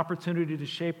an opportunity to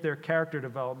shape their character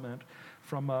development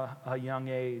from a young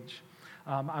age.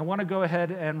 I want to go ahead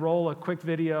and roll a quick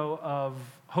video of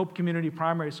Hope Community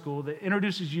Primary School that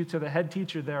introduces you to the head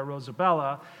teacher there,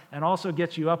 Rosabella, and also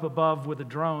gets you up above with a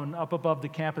drone, up above the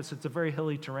campus. It's a very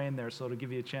hilly terrain there, so it'll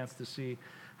give you a chance to see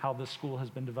how this school has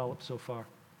been developed so far.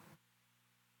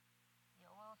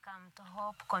 You're welcome to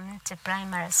Hope Community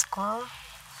Primary School.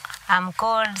 I'm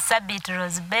called Sabit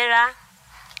Rosabella,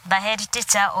 the head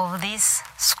teacher of this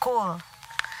school.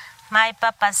 My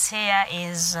purpose here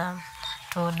is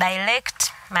to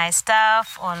direct my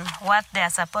staff on what they are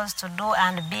supposed to do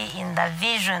and be in the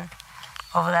vision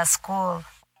of the school.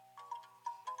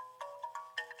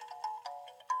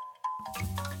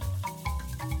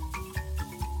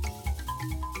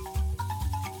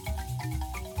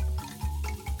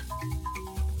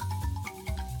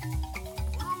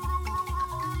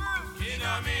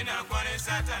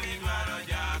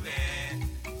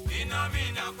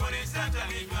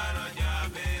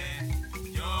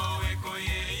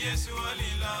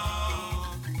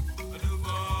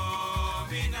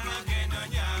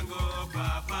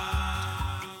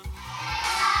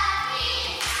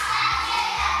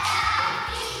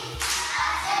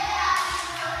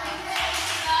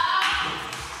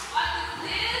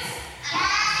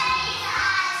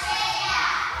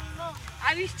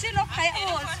 Are we still okay?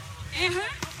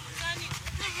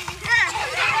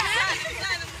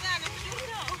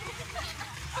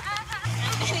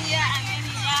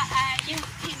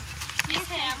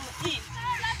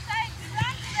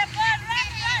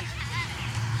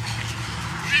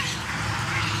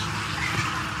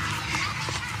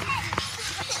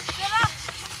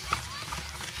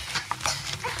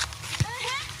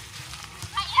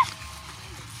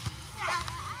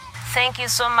 Thank you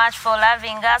so much for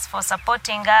loving us, for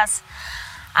supporting us,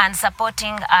 and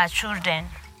supporting our children.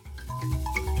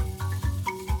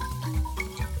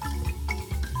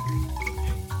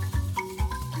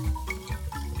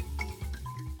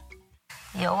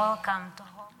 You're welcome to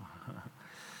home.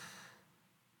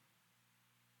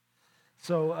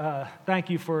 So thank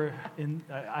you for,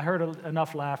 I heard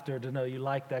enough laughter to know you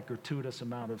liked that gratuitous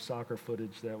amount of soccer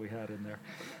footage that we had in there.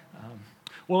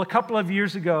 Well, a couple of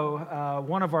years ago,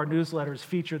 one of our newsletters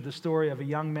featured the story of a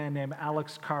young man named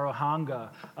Alex Karuhanga,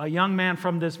 a young man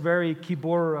from this very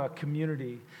Kibora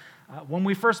community. When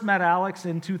we first met Alex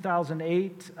in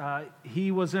 2008,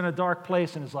 he was in a dark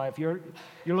place in his life. You're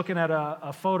looking at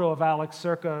a photo of Alex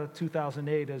circa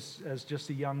 2008 as just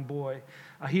a young boy.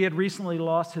 He had recently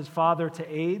lost his father to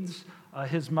AIDS.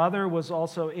 His mother was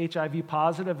also HIV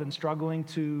positive and struggling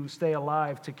to stay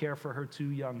alive to care for her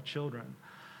 2 young children.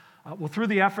 Well, through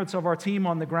the efforts of our team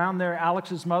on the ground there,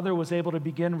 Alex's mother was able to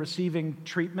begin receiving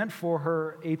treatment for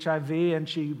her HIV, and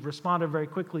she responded very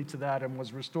quickly to that and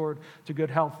was restored to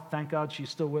good health. Thank God she's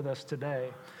still with us today.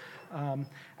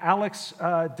 Alex,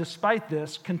 despite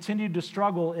this, continued to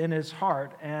struggle in his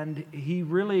heart, and he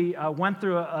really went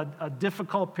through a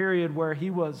difficult period where he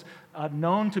was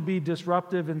known to be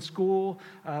disruptive in school,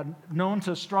 known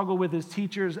to struggle with his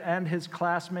teachers and his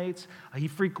classmates. He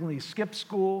frequently skipped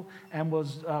school and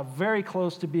was very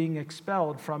close to being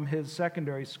expelled from his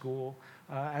secondary school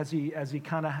as he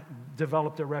kind of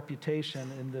developed a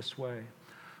reputation in this way.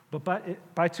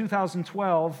 But by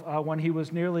 2012, when he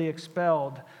was nearly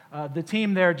expelled, the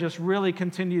team there just really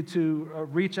continued to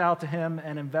reach out to him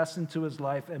and invest into his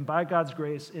life. And by God's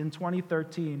grace, in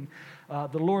 2013,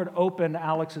 the Lord opened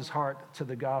Alex's heart to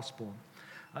the gospel.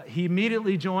 He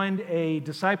immediately joined a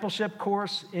discipleship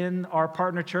course in our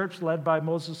partner church led by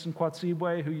Moses and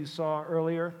Kwatsibwe, who you saw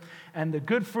earlier. And the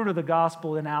good fruit of the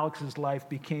gospel in Alex's life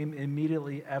became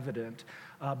immediately evident.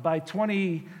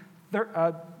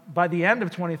 By the end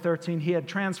of 2013, he had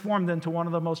transformed into one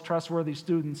of the most trustworthy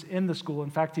students in the school. In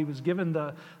fact, he was given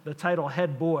the title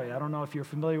head boy. I don't know if you're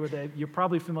familiar with that. You're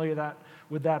probably familiar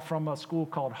with that from a school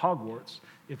called Hogwarts,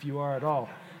 if you are at all.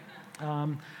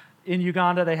 In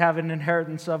Uganda, they have an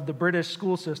inheritance of the British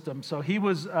school system. So he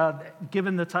was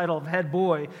given the title of head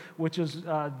boy, which is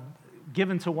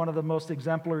given to one of the most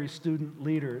exemplary student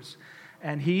leaders.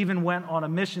 And he even went on a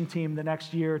mission team the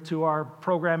next year to our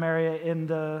program area in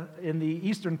the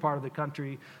eastern part of the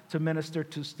country to minister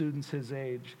to students his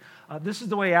age. This is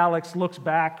the way Alex looks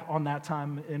back on that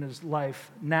time in his life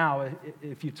now,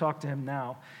 if you talk to him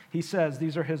now. He says,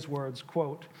 these are his words,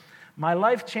 quote, "My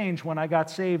life changed when I got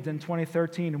saved in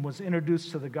 2013 and was introduced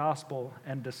to the gospel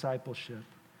and discipleship.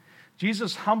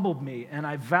 Jesus humbled me, and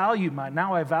I value my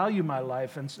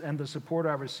life and the support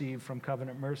I receive from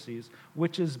Covenant Mercies,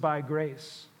 which is by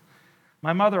grace.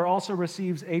 My mother also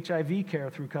receives HIV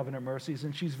care through Covenant Mercies,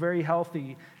 and she's very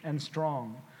healthy and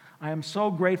strong. I am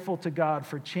so grateful to God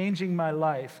for changing my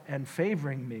life and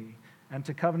favoring me, and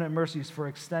to Covenant Mercies for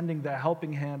extending the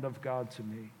helping hand of God to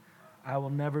me. I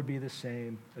will never be the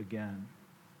same again."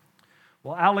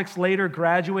 Well, Alex later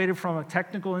graduated from a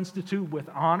technical institute with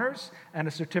honors and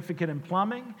a certificate in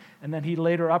plumbing, and then he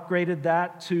later upgraded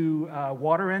that to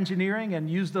water engineering and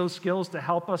used those skills to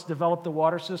help us develop the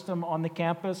water system on the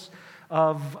campus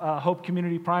of Hope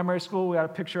Community Primary School. We got a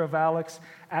picture of Alex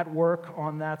at work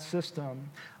on that system.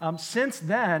 Since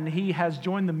then, he has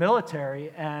joined the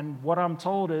military, and what I'm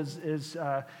told is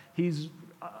he's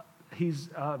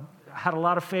had a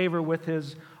lot of favor with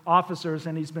his officers,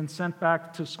 and he's been sent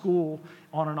back to school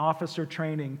on an officer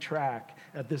training track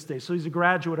at this day. So he's a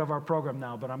graduate of our program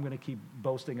now, but I'm going to keep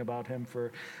boasting about him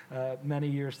for many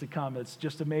years to come. It's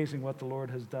just amazing what the Lord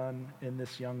has done in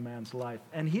this young man's life.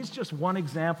 And he's just one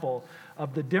example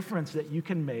of the difference that you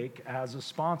can make as a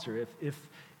sponsor.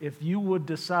 If you would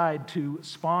decide to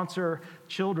sponsor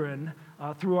children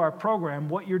through our program,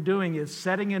 what you're doing is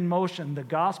setting in motion the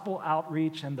gospel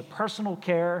outreach and the personal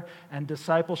care and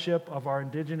discipleship of our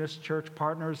Indigenous church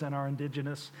partners and our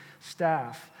Indigenous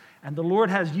staff. And the Lord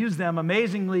has used them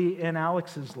amazingly in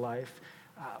Alex's life.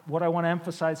 What I want to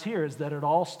emphasize here is that it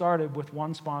all started with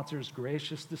one sponsor's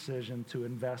gracious decision to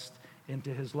invest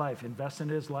into his life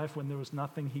when there was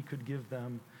nothing he could give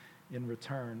them in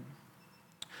return.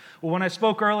 Well, when I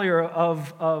spoke earlier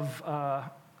of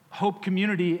Hope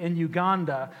Community in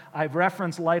Uganda, I've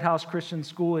referenced Lighthouse Christian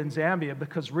School in Zambia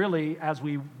because really, as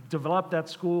we developed that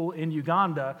school in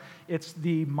Uganda, it's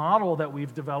the model that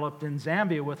we've developed in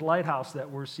Zambia with Lighthouse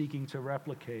that we're seeking to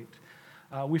replicate.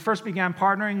 We first began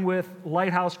partnering with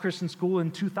Lighthouse Christian School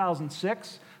in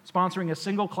 2006, sponsoring a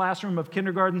single classroom of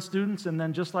kindergarten students, and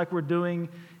then just like we're doing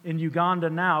in Uganda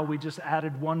now, we just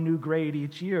added one new grade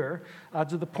each year,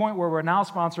 to the point where we're now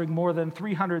sponsoring more than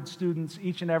 300 students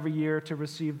each and every year to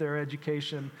receive their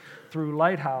education through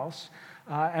Lighthouse.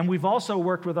 And we've also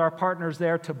worked with our partners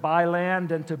there to buy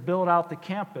land and to build out the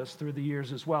campus through the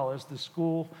years as well. As the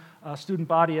school student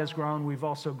body has grown, we've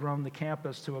also grown the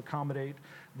campus to accommodate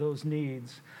those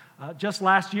needs. Just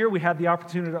last year, we had the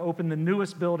opportunity to open the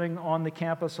newest building on the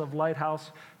campus of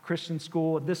Lighthouse Christian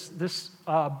School. This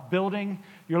building,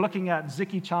 you're looking at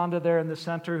Ziki Chanda there in the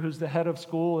center, who's the head of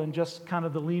school, and just kind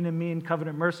of the Lean and Mean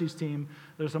Covenant Mercies team.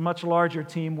 There's a much larger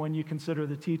team when you consider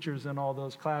the teachers in all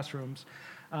those classrooms.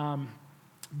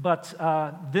 But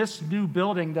this new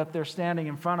building that they're standing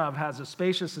in front of has a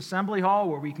spacious assembly hall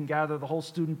where we can gather the whole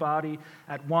student body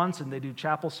at once, and they do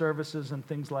chapel services and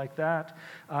things like that.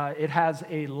 It has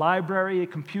a library, a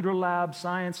computer lab,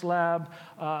 science lab.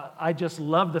 I just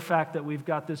love the fact that we've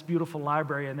got this beautiful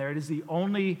library in there. It is the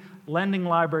only lending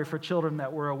library for children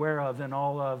that we're aware of in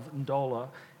all of Ndola,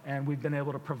 and we've been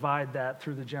able to provide that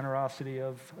through the generosity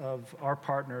of our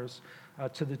partners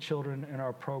to the children in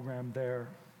our program there.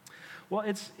 Well,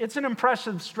 it's an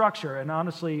impressive structure, and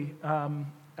honestly,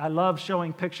 I love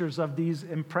showing pictures of these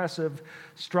impressive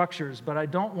structures, but I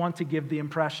don't want to give the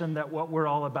impression that what we're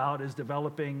all about is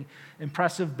developing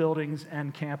impressive buildings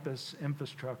and campus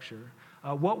infrastructure.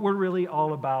 What we're really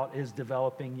all about is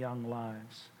developing young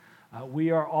lives.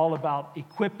 We are all about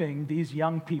equipping these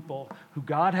young people who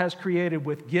God has created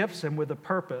with gifts and with a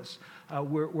purpose.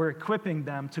 We're equipping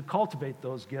them to cultivate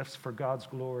those gifts for God's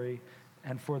glory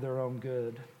and for their own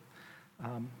good.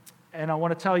 And I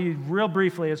want to tell you real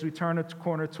briefly as we turn a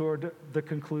corner toward the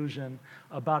conclusion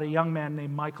about a young man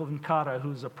named Michael Nkata,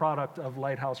 who's a product of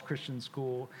Lighthouse Christian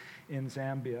School in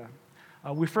Zambia.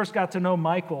 We first got to know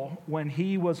Michael when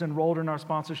he was enrolled in our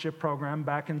sponsorship program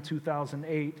back in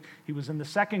 2008. He was in the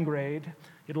second grade.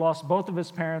 He'd lost both of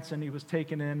his parents, and he was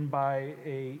taken in by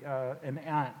an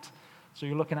aunt. So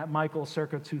you're looking at Michael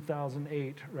circa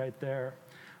 2008 right there.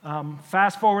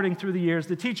 Fast forwarding through the years,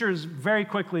 the teachers very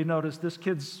quickly noticed this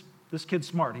kid's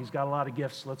smart. He's got a lot of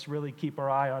gifts. Let's really keep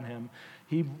our eye on him.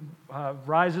 He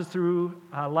rises through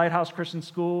Lighthouse Christian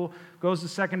School, goes to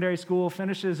secondary school,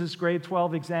 finishes his grade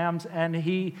 12 exams, and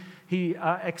he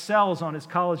excels on his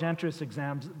college entrance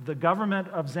exams. The government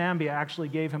of Zambia actually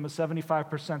gave him a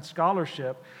 75%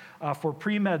 scholarship for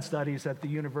pre-med studies at the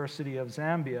University of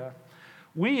Zambia.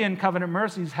 We in Covenant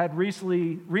Mercies had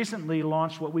recently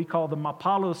launched what we call the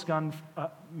Mapalo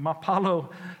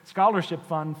Scholarship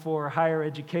Fund for Higher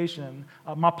Education.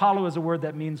 Mapalo is a word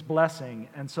that means blessing.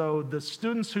 And so the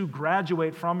students who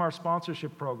graduate from our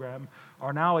sponsorship program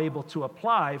are now able to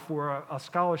apply for a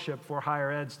scholarship for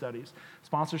higher ed studies.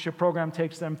 Sponsorship program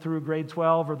takes them through grade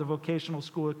 12 or the vocational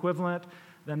school equivalent.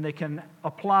 Then they can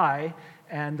apply.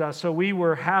 And so we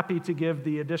were happy to give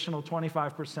the additional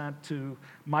 25% to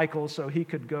Michael so he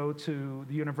could go to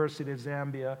the University of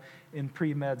Zambia in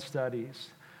pre-med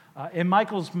studies. In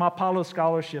Michael's Mapalo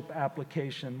scholarship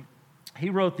application, he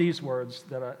wrote these words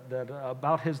that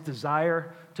about his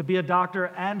desire to be a doctor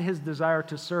and his desire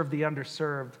to serve the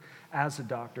underserved as a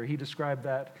doctor. He described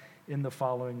that in the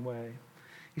following way.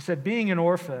 He said, being an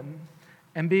orphan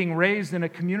and being raised in a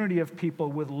community of people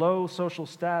with low social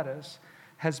status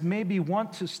has made me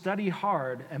want to study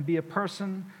hard and be a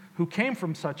person who came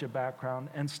from such a background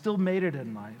and still made it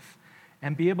in life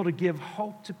and be able to give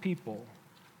hope to people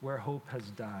where hope has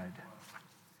died.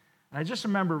 And I just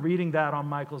remember reading that on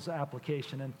Michael's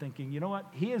application and thinking, you know what?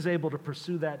 He is able to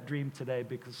pursue that dream today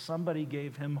because somebody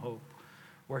gave him hope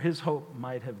where his hope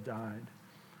might have died.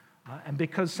 And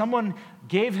because someone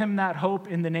gave him that hope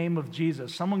in the name of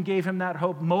Jesus, someone gave him that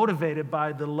hope motivated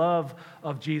by the love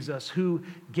of Jesus, who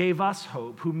gave us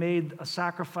hope, who made a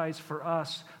sacrifice for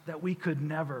us that we could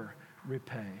never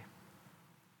repay.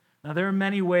 Now, there are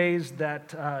many ways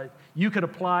that you could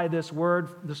apply this word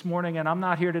this morning, and I'm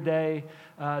not here today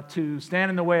to stand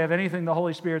in the way of anything the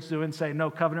Holy Spirit's doing and say, no,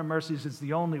 covenant mercies is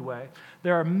the only way.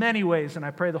 There are many ways, and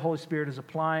I pray the Holy Spirit is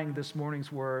applying this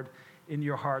morning's word in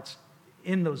your hearts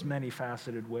in those many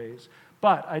faceted ways.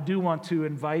 But I do want to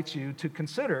invite you to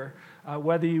consider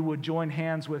whether you would join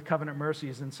hands with Covenant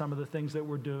Mercies in some of the things that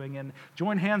we're doing, and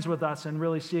join hands with us in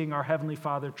really seeing our Heavenly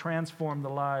Father transform the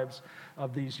lives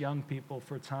of these young people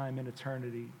for time and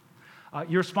eternity.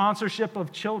 Your sponsorship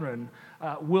of children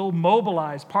will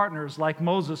mobilize partners like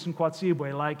Moses and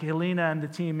Kwatsibwe, like Helena and the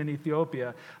team in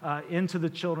Ethiopia, into the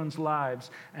children's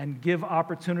lives and give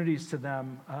opportunities to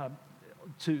them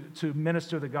to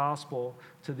minister the gospel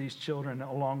to these children,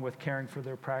 along with caring for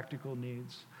their practical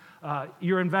needs.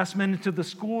 Your investment into the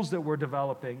schools that we're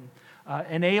developing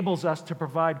enables us to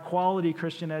provide quality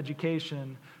Christian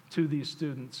education to these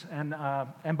students.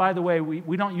 And by the way,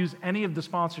 we don't use any of the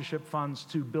sponsorship funds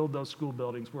to build those school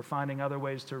buildings. We're finding other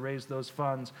ways to raise those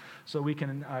funds so we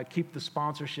can keep the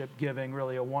sponsorship giving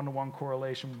really a one-to-one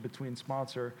correlation between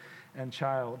sponsor and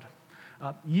child.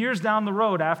 Years down the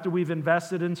road, after we've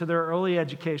invested into their early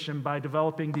education by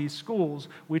developing these schools,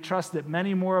 we trust that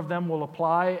many more of them will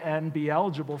apply and be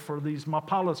eligible for these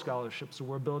Mapalo scholarships. So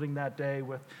we're building that day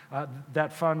with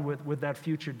that fund with that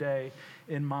future day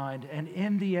in mind. And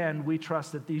in the end, we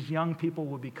trust that these young people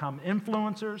will become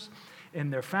influencers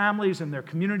in their families, in their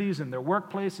communities, in their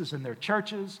workplaces, in their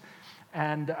churches.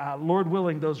 And Lord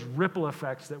willing, those ripple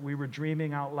effects that we were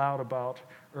dreaming out loud about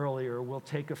earlier will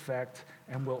take effect,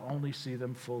 and we'll only see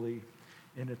them fully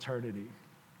in eternity.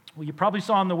 Well, you probably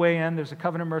saw on the way in, there's a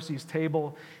Covenant Mercies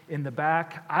table in the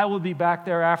back. I will be back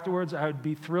there afterwards. I would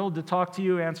be thrilled to talk to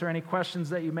you, answer any questions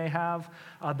that you may have.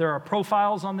 There are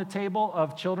profiles on the table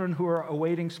of children who are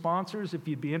awaiting sponsors. If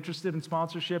you'd be interested in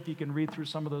sponsorship, you can read through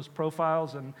some of those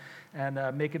profiles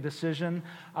and make a decision.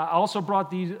 I also brought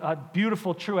these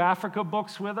beautiful True Africa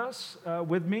books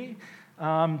with me.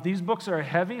 These books are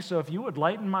heavy, so if you would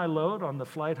lighten my load on the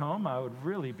flight home, I would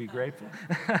really be grateful.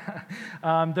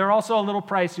 They're also a little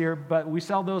pricier, but we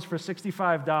sell those for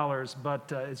 $65,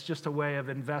 but it's just a way of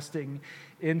investing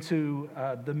into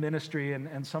the ministry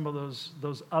and some of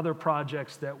those other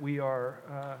projects that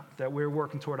we're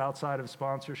working toward outside of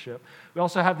sponsorship. We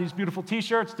also have these beautiful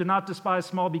T-shirts, Do Not Despise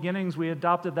Small Beginnings. We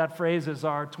adopted that phrase as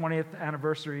our 20th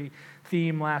anniversary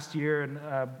theme last year,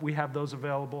 and we have those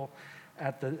available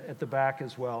at the back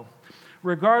as well.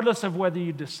 Regardless of whether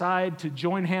you decide to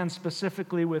join hands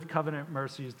specifically with Covenant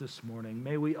Mercies this morning,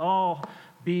 may we all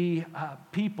be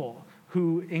people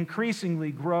who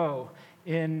increasingly grow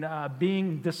in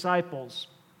being disciples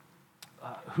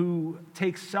who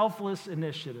take selfless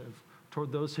initiative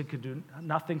toward those who could do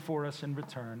nothing for us in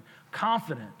return,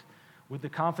 confident with the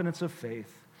confidence of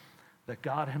faith that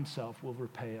God himself will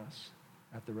repay us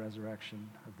at the resurrection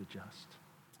of the just.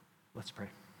 Let's pray.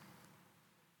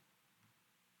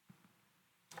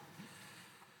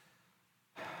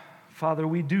 Father,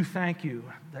 we do thank you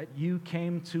that you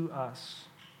came to us.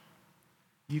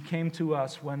 You came to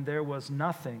us when there was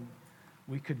nothing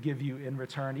we could give you in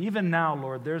return. Even now,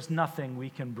 Lord, there's nothing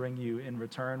we can bring you in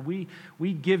return.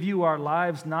 We give you our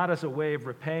lives not as a way of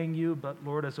repaying you, but,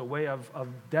 Lord, as a way of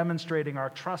demonstrating our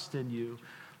trust in you,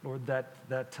 Lord, that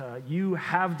you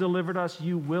have delivered us,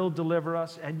 you will deliver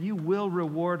us, and you will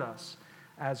reward us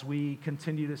as we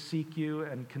continue to seek you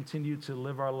and continue to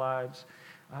live our lives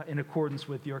in accordance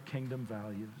with your kingdom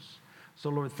values. So,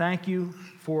 Lord, thank you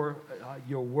for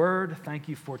your word. Thank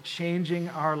you for changing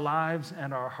our lives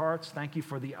and our hearts. Thank you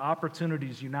for the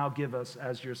opportunities you now give us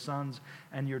as your sons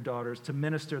and your daughters to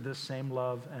minister this same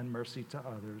love and mercy to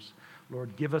others.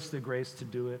 Lord, give us the grace to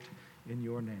do it in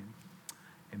your name.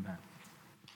 Amen.